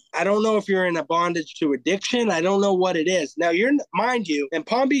 I don't know if you're in a bondage to addiction. I don't know what it is. Now, mind you, in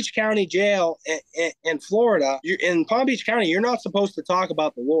Palm Beach County Jail in Florida, in Palm Beach County, you're not supposed to talk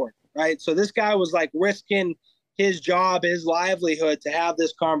about the Lord, right? So this guy was like risking his job, his livelihood to have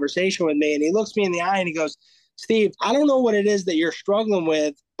this conversation with me. And he looks me in the eye and he goes, Steve, I don't know what it is that you're struggling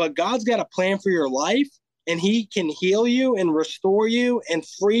with, but God's got a plan for your life, and he can heal you and restore you and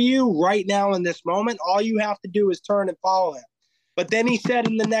free you right now in this moment. All you have to do is turn and follow him. But then he said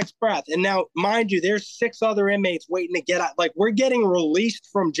in the next breath, and now, mind you, there's 6 other inmates waiting to get out. Like, we're getting released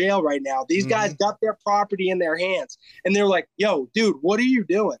from jail right now. These guys got their property in their hands. And they're like, yo, dude, what are you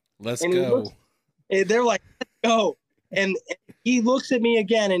doing? Let's go. They're like, let's go. And he looks at me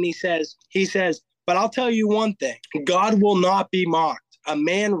again and he says, but I'll tell you one thing. God will not be mocked. A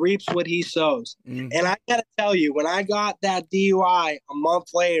man reaps what he sows. And I got to tell you, when I got that DUI a month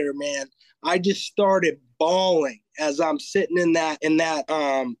later, man, I just started bawling as I'm sitting in the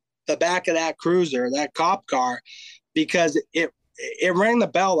back of that cruiser, that cop car, because it rang the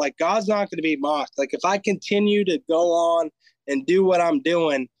bell. Like, God's not going to be mocked. Like, if I continue to go on and do what I'm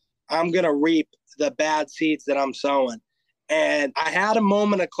doing, I'm going to reap the bad seeds that I'm sowing. And I had a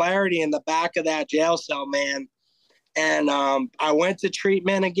moment of clarity in the back of that jail cell, man. And I went to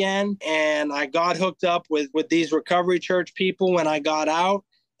treatment again, and I got hooked up with these recovery church people when I got out.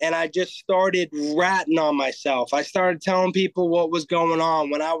 And I just started ratting on myself. I started telling people what was going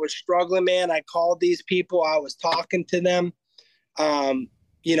on. When I was struggling, man, I called these people. I was talking to them.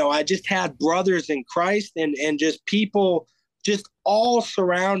 I just had brothers in Christ and just people just all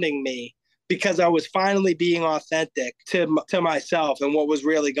surrounding me, because I was finally being authentic to myself and what was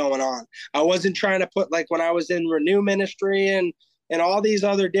really going on. I wasn't trying to put, like when I was in Renew Ministry and all these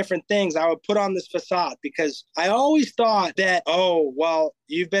other different things, I would put on this facade, because I always thought that, oh, well,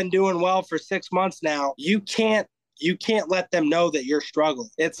 you've been doing well for 6 months now. You can't let them know that you're struggling.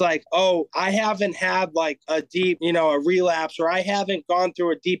 It's like, oh, I haven't had like a deep, a relapse, or I haven't gone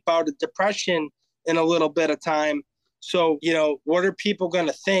through a deep bout of depression in a little bit of time. So, what are people going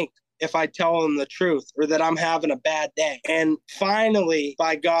to think if I tell them the truth, or that I'm having a bad day? And finally,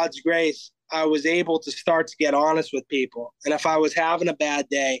 by God's grace, I was able to start to get honest with people. And if I was having a bad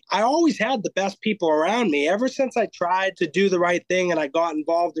day, I always had the best people around me. Ever since I tried to do the right thing and I got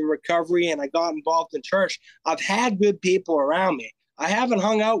involved in recovery and I got involved in church, I've had good people around me. I haven't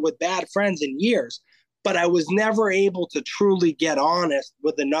hung out with bad friends in years, but I was never able to truly get honest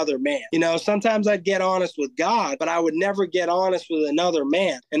with another man. Sometimes I'd get honest with God, but I would never get honest with another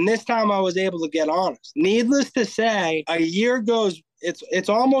man. And this time I was able to get honest. Needless to say, it's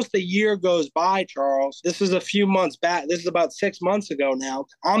almost a year goes by, Charles. This is a few months back. This is about 6 months ago now.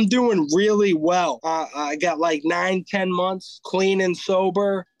 I'm doing really well. I got like 9-10 months clean and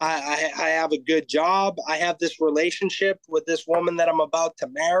sober. I have a good job. I have this relationship with this woman that I'm about to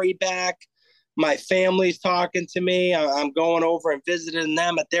marry back. My family's talking to me. I'm going over and visiting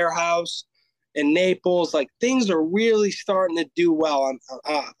them at their house in Naples. Like, things are really starting to do well.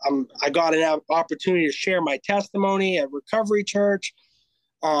 I got an opportunity to share my testimony at Recovery Church.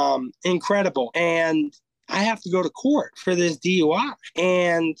 Incredible. And I have to go to court for this DUI.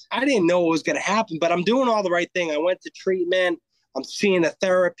 And I didn't know what was going to happen, but I'm doing all the right thing. I went to treatment. I'm seeing a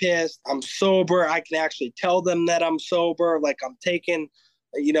therapist. I'm sober. I can actually tell them that I'm sober. Like, I'm taking,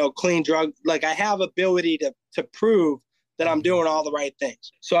 clean drug. Like, I have ability to prove that I'm doing all the right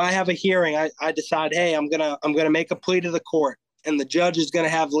things. So I have a hearing. I decide, hey, I'm gonna make a plea to the court, and the judge is gonna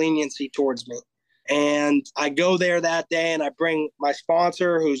have leniency towards me. And I go there that day, and I bring my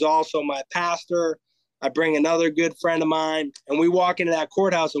sponsor, who's also my pastor. I bring another good friend of mine, and we walk into that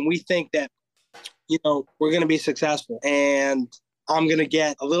courthouse, and we think that, we're going to be successful. And I'm going to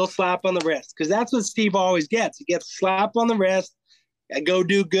get a little slap on the wrist, because that's what Steve always gets. He gets a slap on the wrist. I go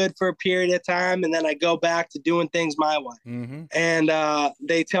do good for a period of time, and then I go back to doing things my way. Mm-hmm. And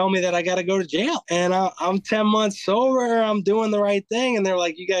they tell me that I got to go to jail. And I'm 10 months sober. I'm doing the right thing. And they're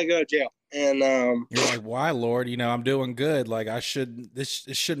like, you got to go to jail. And you're like, why, Lord? I'm doing good. Like, this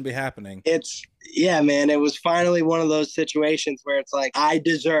shouldn't be happening. Yeah, man, it was finally one of those situations where it's like, I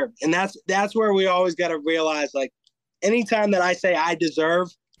deserve. And that's where we always got to realize, like, anytime that I say I deserve,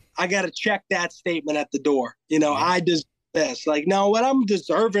 I got to check that statement at the door. I deserve this. Like, no, what I'm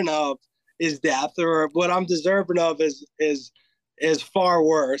deserving of is death, or what I'm deserving of is far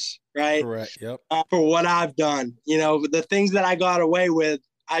worse, right? Correct. Yep. For what I've done, the things that I got away with,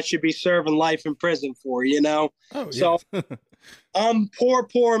 I should be serving life in prison for. Oh, so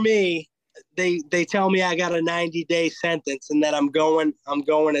poor me. They tell me I got a 90-day sentence and that I'm going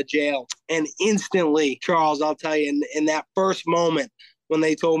to jail. And instantly, Charles, I'll tell you, in that first moment when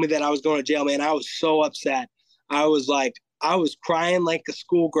they told me that I was going to jail, man, I was so upset. I was crying like a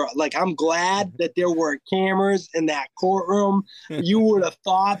schoolgirl. Like, I'm glad that there were cameras in that courtroom. You would have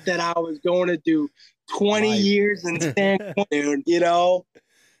thought that I was going to do 20 years in San Quentin,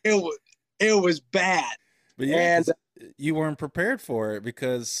 It was bad. But yeah, and you weren't prepared for it,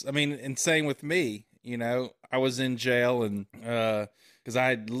 because and same with me, I was in jail, and because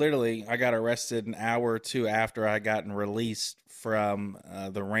I got arrested an hour or two after I gotten released from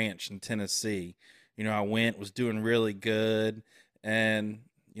the ranch in Tennessee. I was doing really good, and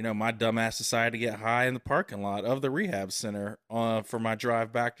my dumbass decided to get high in the parking lot of the rehab center for my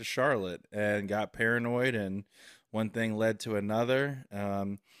drive back to Charlotte, and got paranoid, and one thing led to another.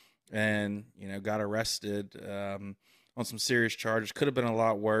 And got arrested on some serious charges. Could have been a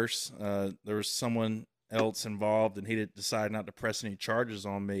lot worse. There was someone else involved, and he decided not to press any charges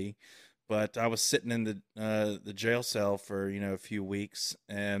on me. But I was sitting in the jail cell for a few weeks,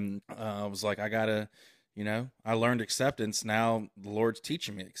 and I was like, I gotta, I learned acceptance. Now the Lord's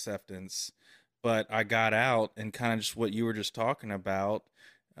teaching me acceptance. But I got out, and kind of just what you were just talking about.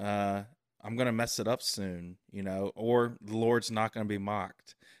 I'm gonna mess it up soon, or the Lord's not gonna be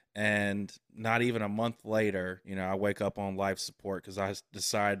mocked. And not even a month later, I wake up on life support because I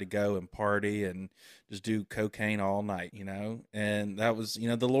decided to go and party and just do cocaine all night, and that was,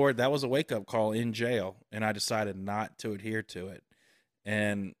 the Lord, that was a wake up call in jail. And I decided not to adhere to it.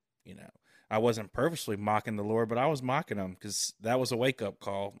 And, I wasn't purposely mocking the Lord, but I was mocking him because that was a wake up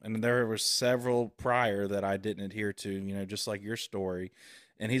call. And there were several prior that I didn't adhere to, just like your story.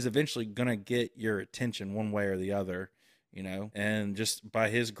 And he's eventually going to get your attention one way or the other. And just by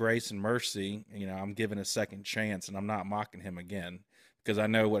his grace and mercy, I'm given a second chance, and I'm not mocking him again, because I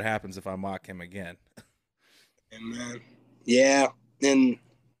know what happens if I mock him again. Amen. Yeah. And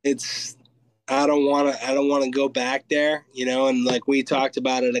I don't want to go back there, and like we talked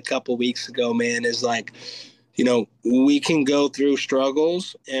about it a couple weeks ago, man, is like, we can go through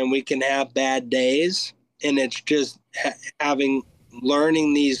struggles and we can have bad days, and it's just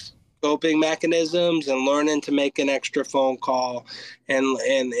learning these coping mechanisms, and learning to make an extra phone call, and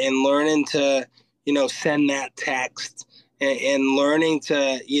learning to send that text, and learning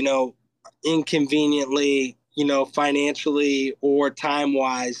to inconveniently financially or time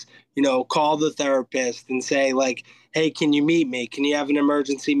wise call the therapist and say, like, hey, can you meet me, can you have an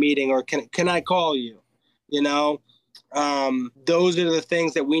emergency meeting, or can I call you? Those are the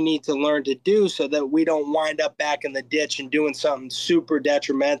things that we need to learn to do, so that we don't wind up back in the ditch and doing something super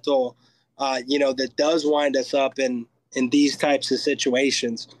detrimental, that does wind us up in these types of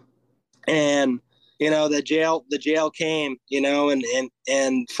situations. And, the jail came,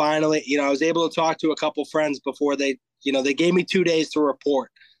 and finally, I was able to talk to a couple friends before they gave me 2 days to report,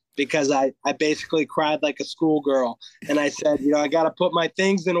 because I basically cried like a schoolgirl. And I said, I got to put my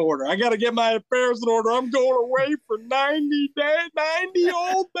things in order. I got to get my affairs in order. I'm going away for 90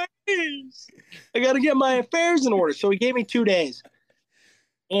 old days. I got to get my affairs in order. So he gave me 2 days.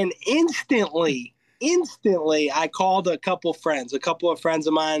 And instantly, I called a couple of friends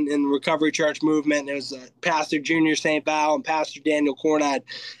of mine in the Recovery Church movement. It was Pastor Junior St. Val and Pastor Daniel Cornad.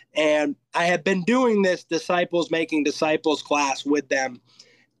 And I had been doing this Disciples Making Disciples class with them.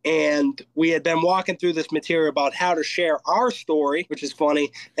 And we had been walking through this material about how to share our story, which is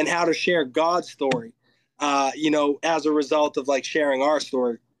funny, and how to share God's story, as a result of like sharing our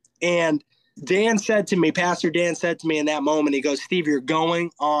story. And Pastor Dan said to me in that moment, he goes, Steve, you're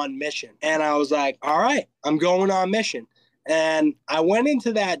going on mission. And I was like, all right, I'm going on mission. And I went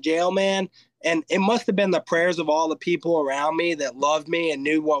into that jail, man, and it must have been the prayers of all the people around me that loved me and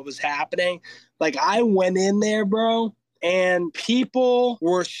knew what was happening. Like, I went in there, bro, And people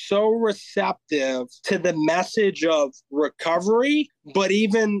were so receptive to the message of recovery, but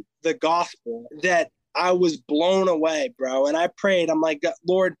even the gospel, that I was blown away, bro. And I prayed, I'm like,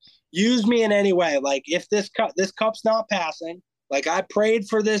 Lord, use me in any way. Like, if this cup's not passing, like, I prayed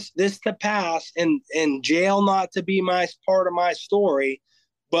for this to pass, and jail not to be my part of my story.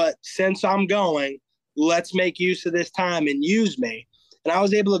 But since I'm going, let's make use of this time and use me. And I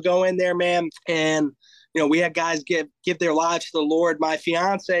was able to go in there, man, and we had guys give their lives to the Lord. My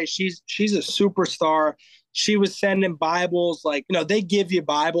fiance, she's a superstar. She was sending Bibles, like, they give you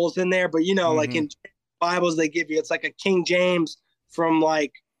Bibles in there, but like in Bibles they give you, it's like a King James from,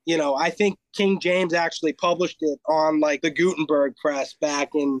 like, I think King James actually published it on, like, the Gutenberg press back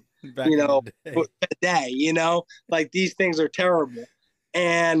in the day. like, these things are terrible.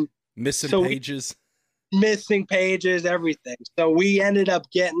 And Missing so pages. Missing pages, everything. So we ended up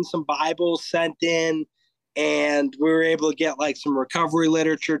getting some Bibles sent in, and we were able to get, like, some recovery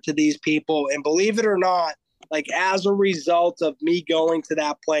literature to these people. And believe it or not, like, as a result of me going to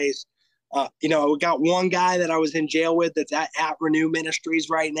that place, we got one guy that I was in jail with that's at Renew Ministries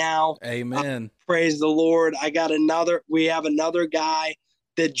right now. Amen. Praise the Lord. We have another guy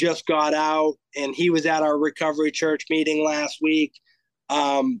that just got out, and he was at our recovery church meeting last week.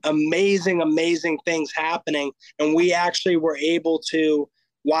 Amazing things happening. And we actually were able to,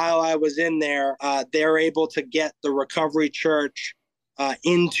 while I was in there, they're able to get the recovery church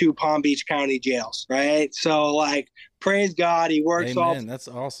into Palm Beach County jails, right? So, like, praise God, he works. Amen. All that's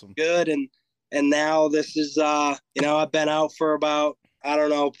awesome. Good. And now this is, I've been out for about, I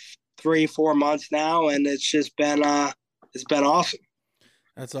don't know, 3-4 months now, and it's just been awesome.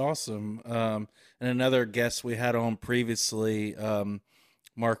 That's awesome. And another guest we had on previously,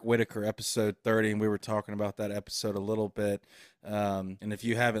 Mark Whitaker, episode 30, and we were talking about that episode a little bit. And if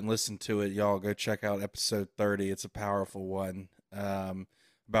you haven't listened to it, y'all go check out episode 30. It's a powerful one,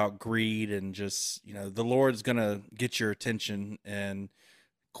 about greed, and just, the Lord's going to get your attention. And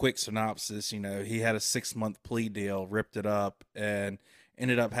quick synopsis, he had a 6-month plea deal, ripped it up, and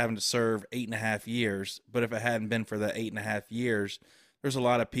ended up having to serve 8.5 years. But if it hadn't been for that 8.5 years, there's a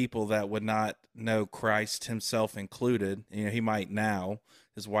lot of people that would not know Christ, himself included. He might now.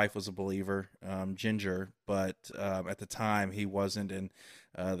 His wife was a believer, Ginger, but at the time he wasn't. And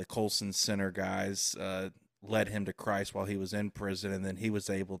the Colson Center guys led him to Christ while he was in prison, and then he was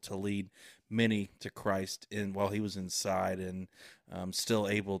able to lead many to Christ while he was inside, and still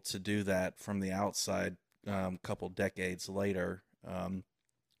able to do that from the outside a couple decades later. But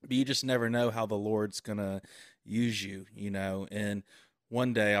you just never know how the Lord's gonna use you, and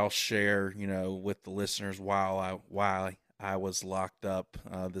one day I'll share, with the listeners why I was locked up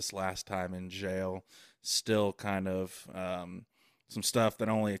this last time in jail. Still kind of some stuff that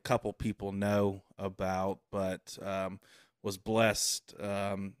only a couple people know about, but was blessed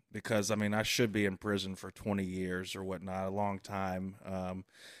because, I should be in prison for 20 years or whatnot, a long time.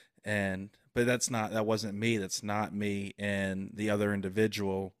 But that wasn't me. That's not me. And the other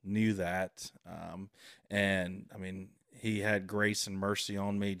individual knew that. And he had grace and mercy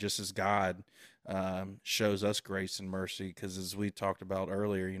on me, just as God shows us grace and mercy. Because as we talked about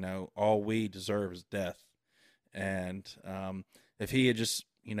earlier, all we deserve is death. And if he had just,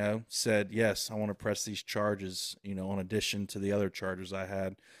 said, yes, I want to press these charges, in addition to the other charges I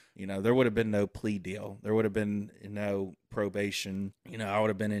had, there would have been no plea deal. There would have been no probation. I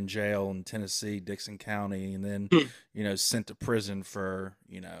would have been in jail in Tennessee, Dixon County, and then, sent to prison for,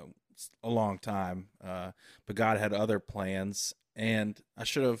 a long time. But God had other plans, and I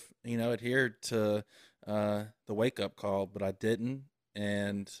should have, adhered to the wake up call, but I didn't.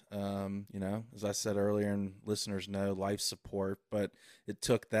 And, as I said earlier, and listeners know, life support, but it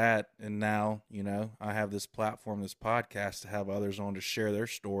took that. And now, I have this platform, this podcast, to have others on to share their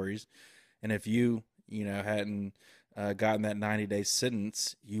stories. And if you, hadn't gotten that 90-day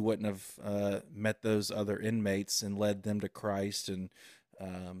sentence, you wouldn't have met those other inmates and led them to Christ, and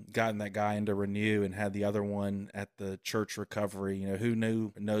gotten that guy into Renew, and had the other one at the church recovery. Who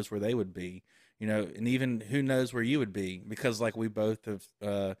knows where they would be. And even who knows where you would be, because like we both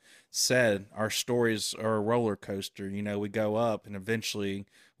have said, our stories are a roller coaster. We go up and eventually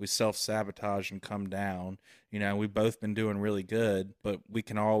we self-sabotage and come down. We've both been doing really good, but we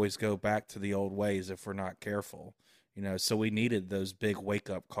can always go back to the old ways if we're not careful. So we needed those big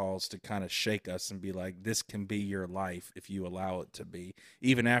wake-up calls to kind of shake us and be like, this can be your life if you allow it to be.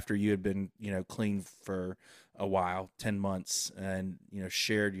 Even after you had been, clean for a while, 10 months, and,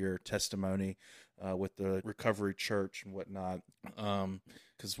 shared your testimony with the recovery church and whatnot.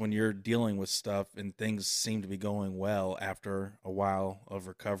 Because when you're dealing with stuff and things seem to be going well after a while of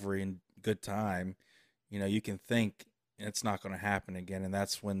recovery and good time, you can think it's not going to happen again. And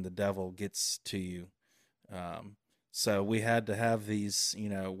that's when the devil gets to you. Um, so we had to have these,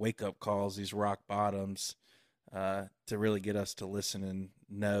 wake up calls, these rock bottoms, to really get us to listen and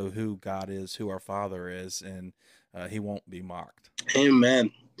know who God is, who our Father is, and He won't be mocked.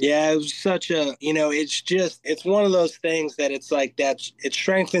 Amen. Yeah, it was such a, it's one of those things that it's like it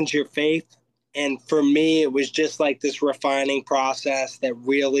strengthens your faith. And for me, it was just like this refining process that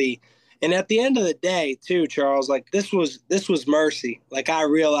really, and at the end of the day, too, Charles, like this was mercy. Like I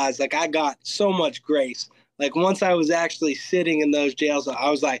realized, like I got so much grace. Like once I was actually sitting in those jails, I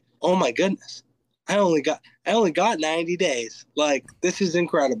was like, oh my goodness, I only got 90 days. Like this is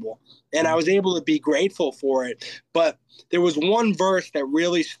incredible. And I was able to be grateful for it. But there was one verse that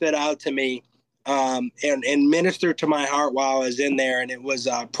really stood out to me, and ministered to my heart while I was in there. And it was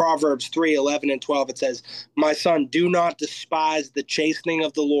Proverbs 3:11 and 12. It says, "My son, do not despise the chastening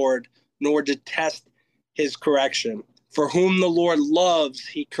of the Lord, nor detest his correction. For whom the Lord loves,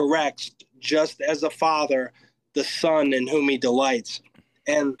 he corrects, just as a father, the son in whom he delights."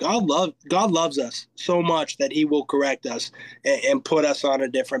 And God loves us so much that He will correct us and put us on a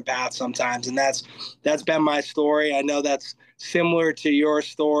different path sometimes. And that's been my story. I know that's similar to your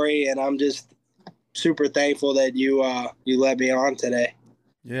story, and I'm just super thankful that you led me on today.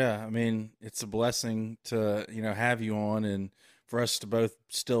 Yeah, I mean, it's a blessing to, have you on and for us to both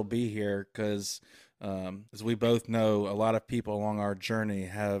still be here because, as we both know, a lot of people along our journey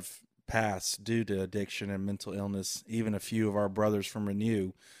have passed due to addiction and mental illness. Even a few of our brothers from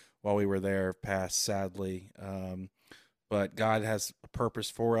Renew, while we were there, passed sadly. But God has a purpose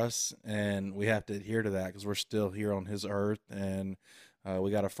for us, and we have to adhere to that because we're still here on His earth, and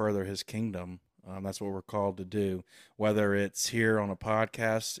we got to further His kingdom. That's what we're called to do, whether it's here on a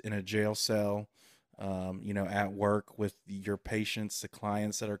podcast, in a jail cell, at work with your patients, the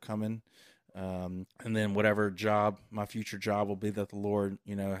clients that are coming, and then whatever job, my future job will be that the Lord,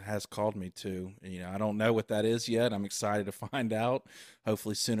 has called me to. I don't know what that is yet. I'm excited to find out,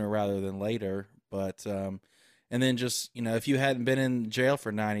 hopefully sooner rather than later. But and then just, if you hadn't been in jail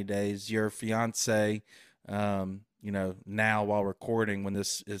for 90 days, your fiance, now while recording, when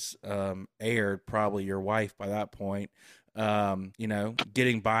this is aired, probably your wife by that point,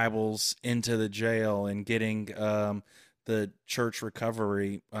 getting Bibles into the jail and getting the church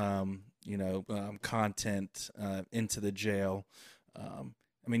recovery, content into the jail.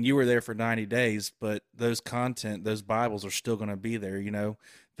 I mean, you were there for 90 days, but those Bibles are still going to be there.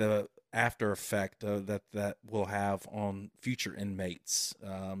 The after effect that will have on future inmates.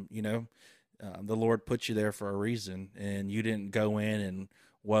 The Lord put you there for a reason, and you didn't go in and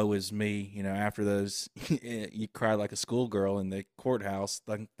woe is me. After those, you cried like a schoolgirl in the courthouse.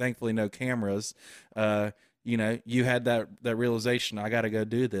 Thankfully, no cameras. You had that realization. I got to go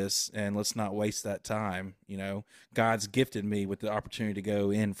do this, and let's not waste that time. God's gifted me with the opportunity to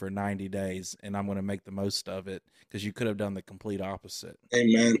go in for 90 days, and I'm going to make the most of it because you could have done the complete opposite.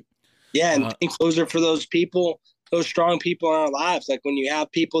 Amen. Yeah, and being closer for those people, those strong people in our lives. Like when you have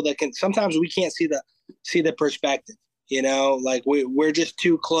people that can, sometimes we can't see the perspective. Like we're just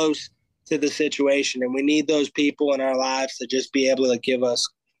too close to the situation, and we need those people in our lives to just be able to give us,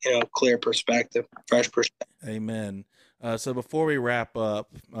 clear perspective, fresh perspective. Amen. So before we wrap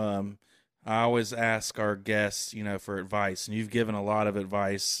up, I always ask our guests, for advice, and you've given a lot of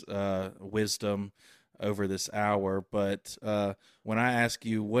advice, wisdom over this hour. But when I ask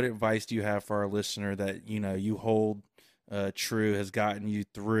you, what advice do you have for our listener that you hold true, has gotten you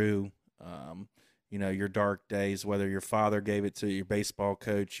through, your dark days? Whether your father gave it to your baseball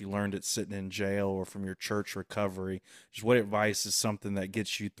coach, you learned it sitting in jail, or from your church recovery. Just what advice is something that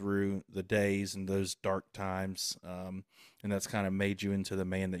gets you through the days and those dark times, and that's kind of made you into the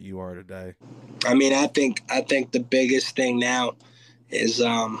man that you are today? I mean, I think the biggest thing now is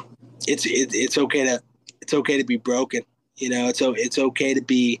it's okay to be broken. It's okay to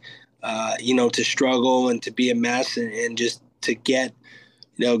be to struggle and to be a mess, and just to get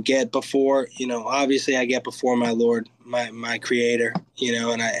before, obviously I get before my Lord, my creator,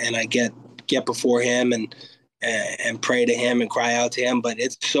 and I get before him and pray to him and cry out to him. But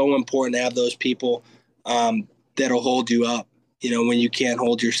it's so important to have those people that'll hold you up, when you can't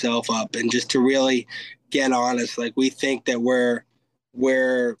hold yourself up, and just to really get honest. Like we think that we're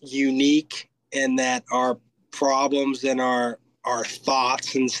unique, and that our problems and our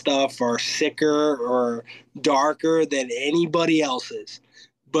thoughts and stuff are sicker or darker than anybody else's.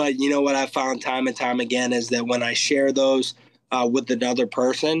 But what I found time and time again is that when I share those with another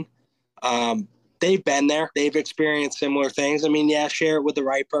person, they've been there, they've experienced similar things. I mean, yeah, share it with the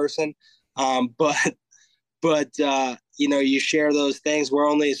right person, but you share those things. We're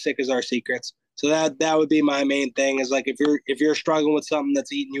only as sick as our secrets. So that would be my main thing is like if you're struggling with something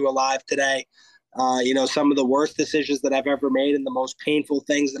that's eating you alive today, some of the worst decisions that I've ever made and the most painful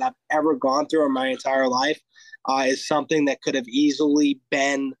things that I've ever gone through in my entire life is something that could have easily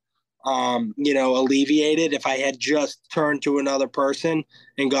been, alleviated if I had just turned to another person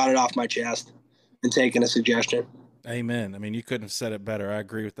and got it off my chest and taken a suggestion. Amen. I mean, you couldn't have said it better. I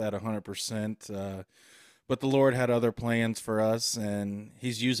agree with that 100%. But the Lord had other plans for us, and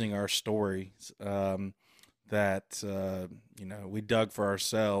He's using our stories that we dug for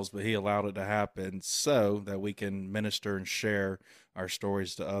ourselves, but He allowed it to happen so that we can minister and share our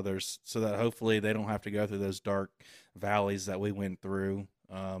stories to others, so that hopefully they don't have to go through those dark valleys that we went through.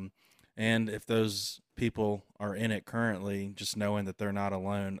 And if those people are in it currently, just knowing that they're not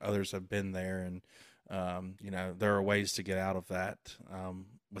alone, others have been there, and there are ways to get out of that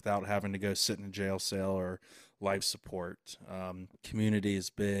without having to go sit in a jail cell or life support. Community is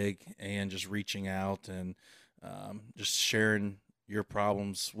big, and just reaching out and just sharing your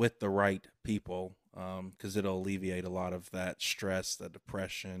problems with the right people, because it'll alleviate a lot of that stress, that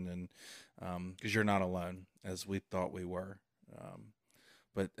depression, and because you're not alone as we thought we were.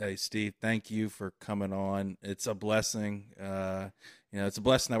 But hey, Steve, thank you for coming on. It's a blessing. It's a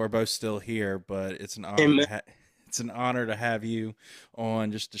blessing that we're both still here, but it's an honor to Amen. it's an honor to have you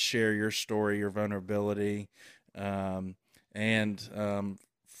on just to share your story, your vulnerability, um, and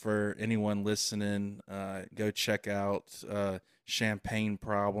for anyone listening, go check out Champagne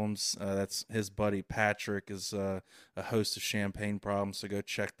Problems. That's his buddy Patrick is a host of Champagne Problems, so go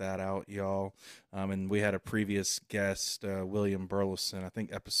check that out, y'all. And we had a previous guest, William Burleson, I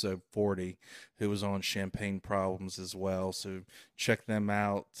think episode 40, who was on Champagne Problems as well. So check them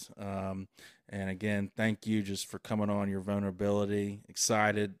out. And again, thank you just for coming on, your vulnerability.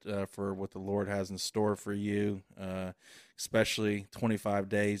 Excited for what the Lord has in store for you, especially 25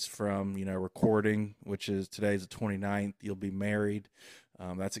 days from recording, which is today's the 29th. You'll be married.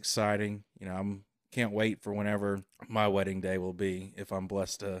 That's exciting. I'm can't wait for whenever my wedding day will be, if I'm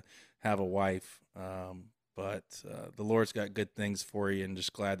blessed to have a wife. But the Lord's got good things for you, and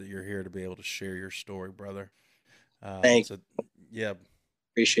just glad that you're here to be able to share your story, brother. Thank So, yeah.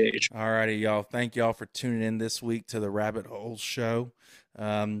 Appreciate you. All righty, y'all. Thank y'all for tuning in this week to the Rabbit Hole Show.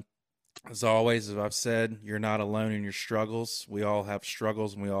 Um, as always, as I've said, you're not alone in your struggles. We all have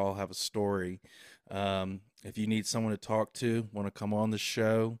struggles, and we all have a story. If you need someone to talk to, want to come on the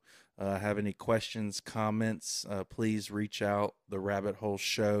show, have any questions, comments, please reach out, the Rabbit Hole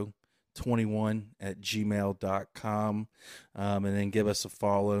Show 21@gmail.com, and then give us a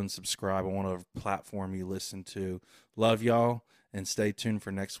follow and subscribe on whatever platform you listen to. Love y'all, and stay tuned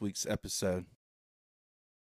for next week's episode.